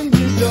rocking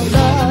with your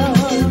love.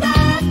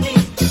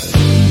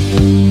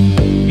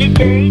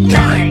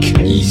 Tarek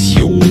is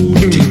your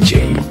DJ.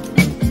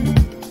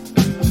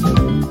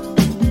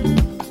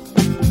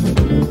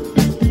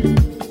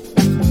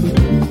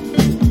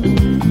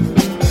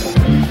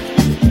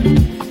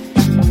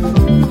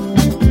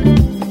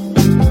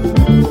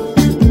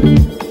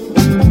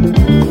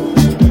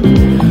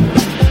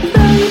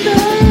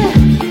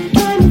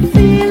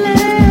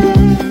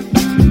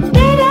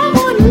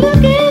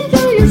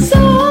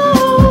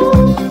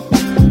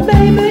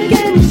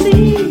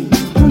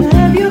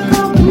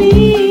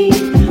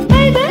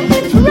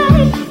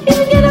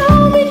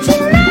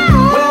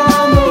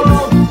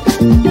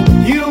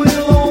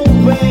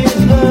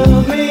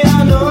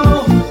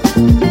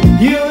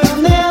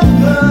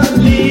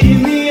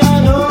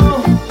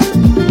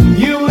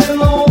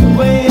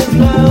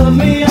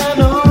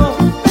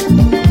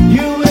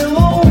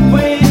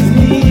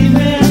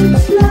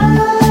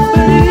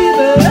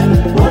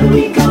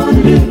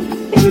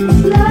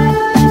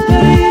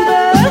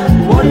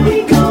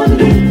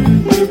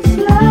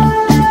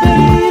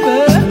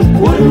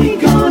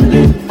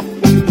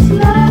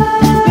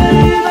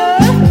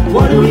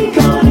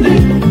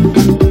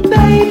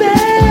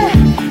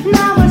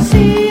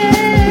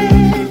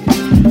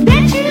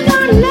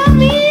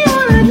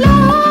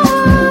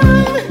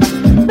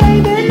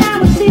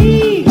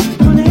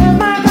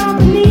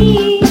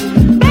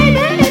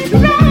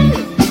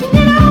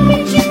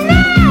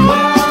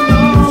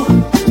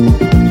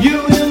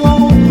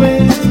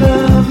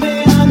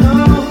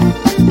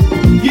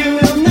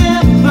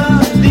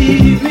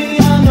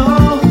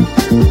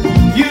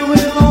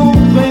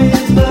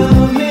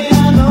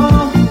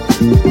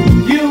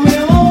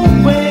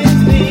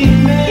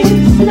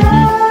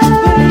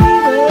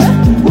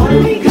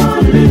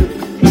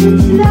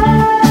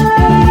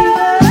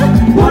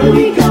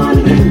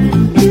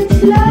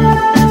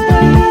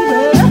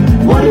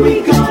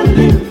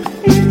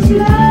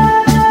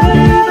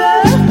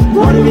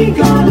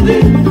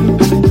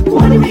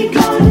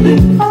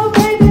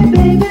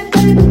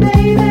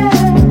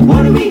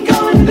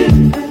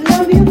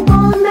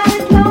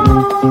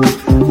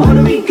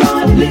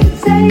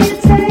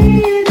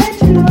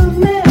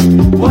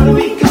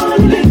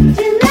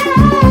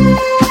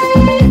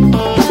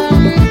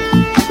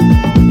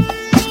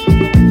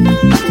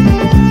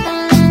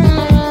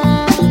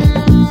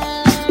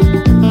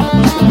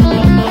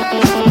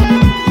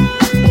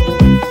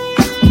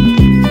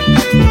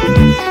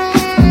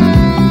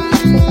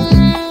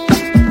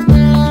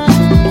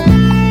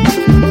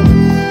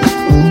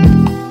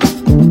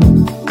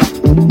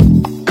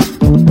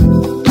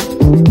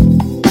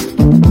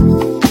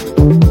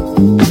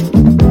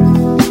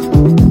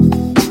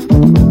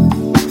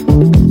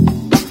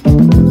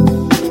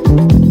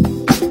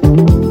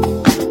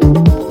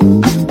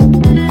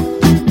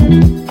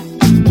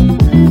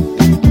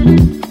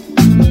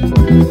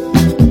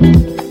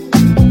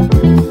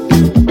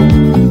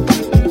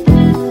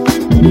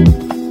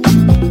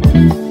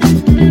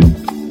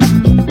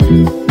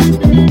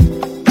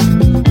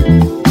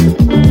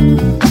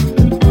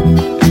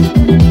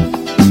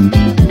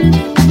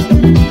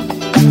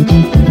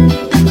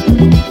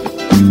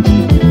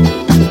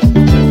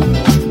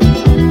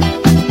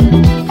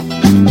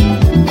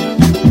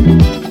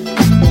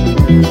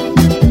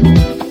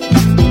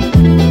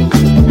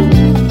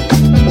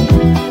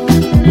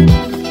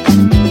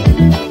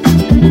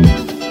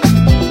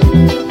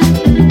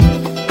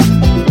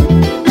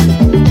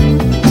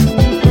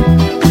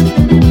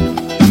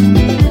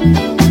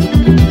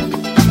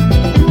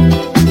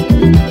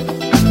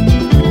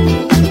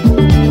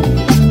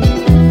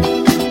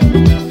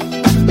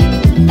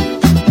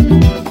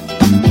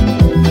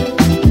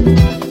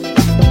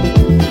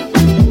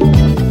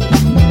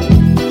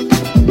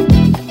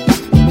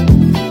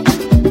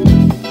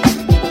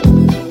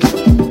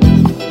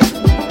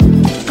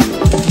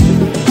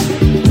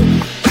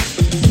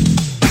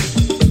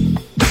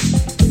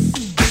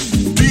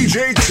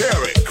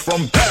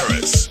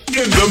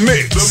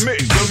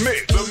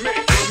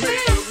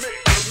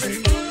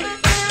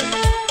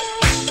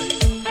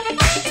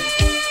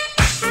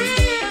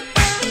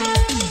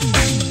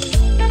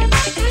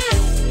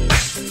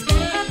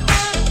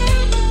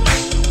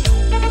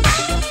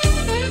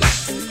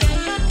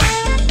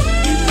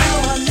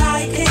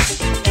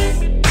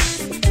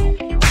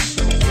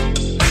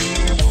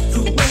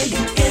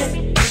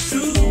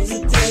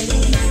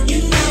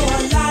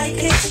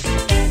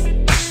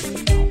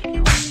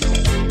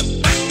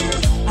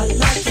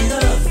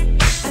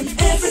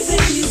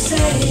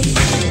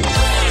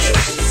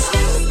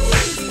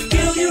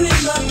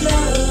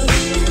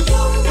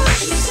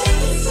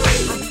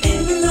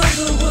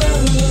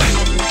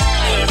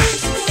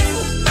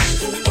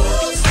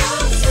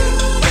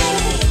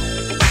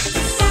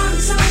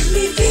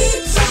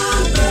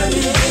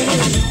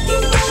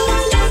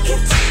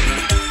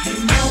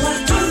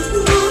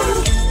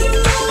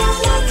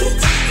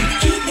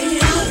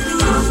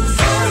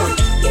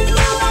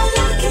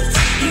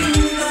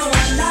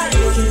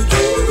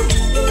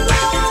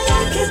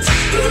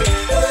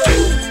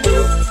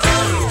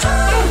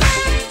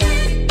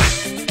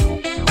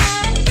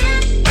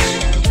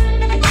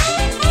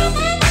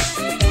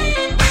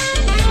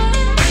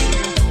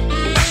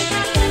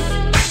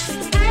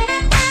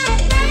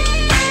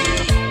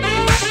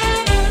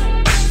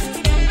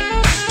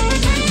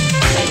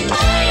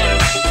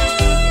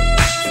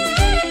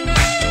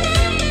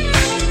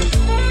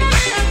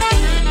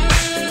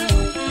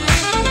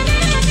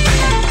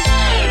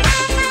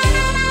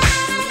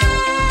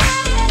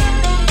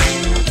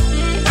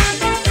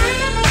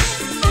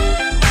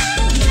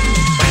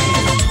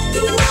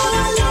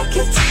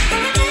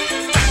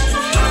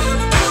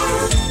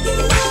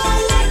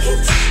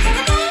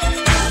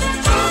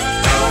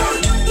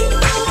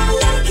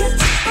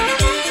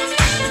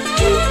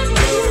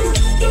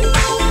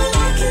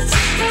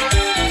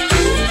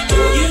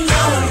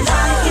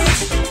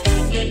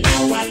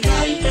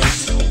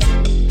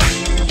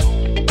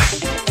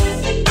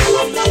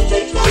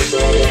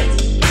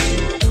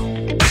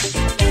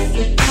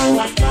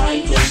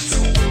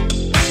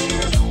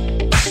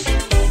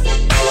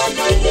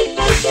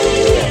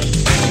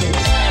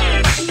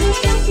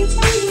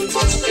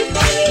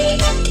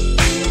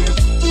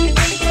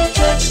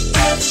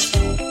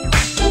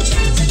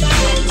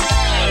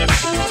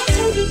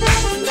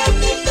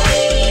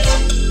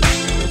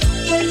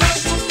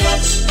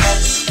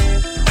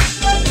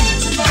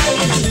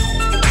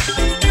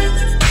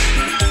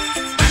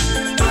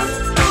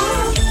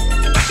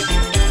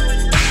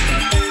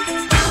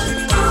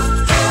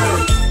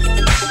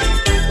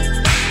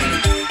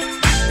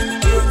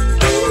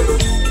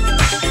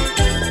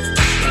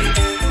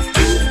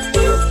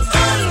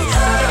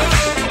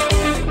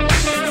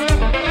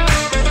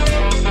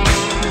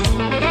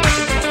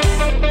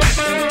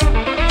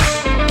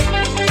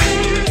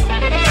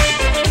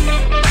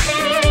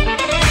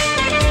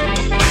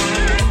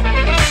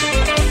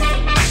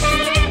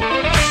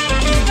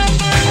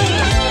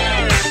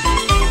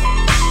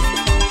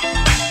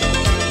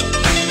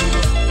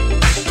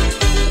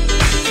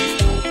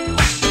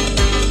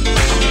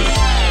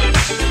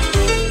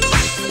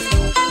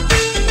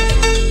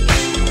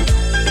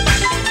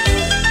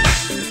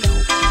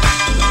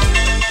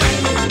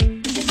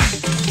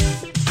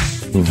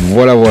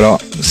 Voilà,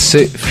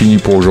 c'est fini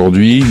pour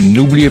aujourd'hui.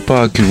 N'oubliez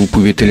pas que vous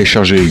pouvez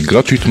télécharger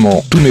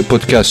gratuitement tous mes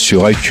podcasts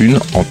sur iTunes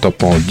en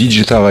tapant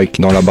DJ Tarek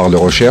dans la barre de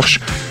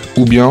recherche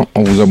ou bien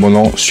en vous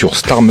abonnant sur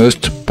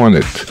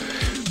starmust.net.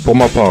 Pour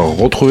ma part,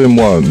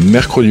 retrouvez-moi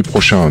mercredi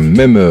prochain,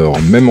 même heure,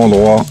 même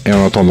endroit, et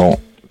en attendant,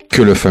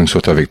 que le funk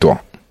soit avec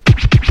toi.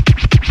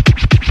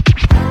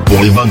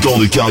 Pour les 20 ans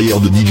de carrière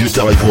de DJ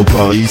Tarek from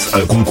Paris,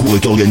 un concours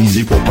est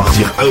organisé pour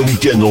partir un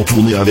week-end en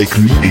tournée avec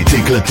lui et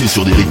t'éclater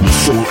sur des rythmes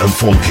soul and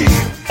funky.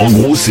 En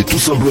gros, c'est tout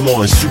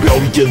simplement un super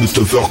week-end de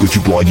stuffer que tu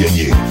pourras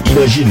gagner.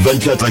 Imagine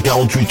 24 à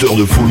 48 heures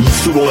de folie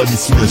selon la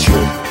destination.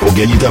 Pour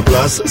gagner ta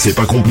place, c'est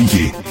pas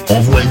compliqué.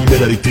 Envoie un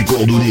email avec tes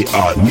coordonnées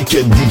à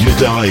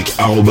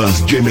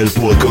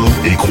weekenddjtarek@gmail.com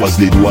et croise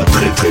les doigts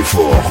très très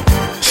fort.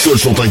 Seuls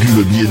sont inclus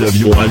le billet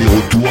d'avion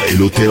aller-retour et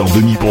l'hôtel en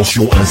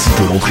demi-pension ainsi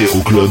que l'entrée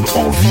au club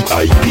en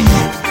VIP.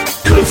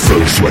 Que le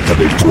funk soit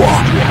avec toi.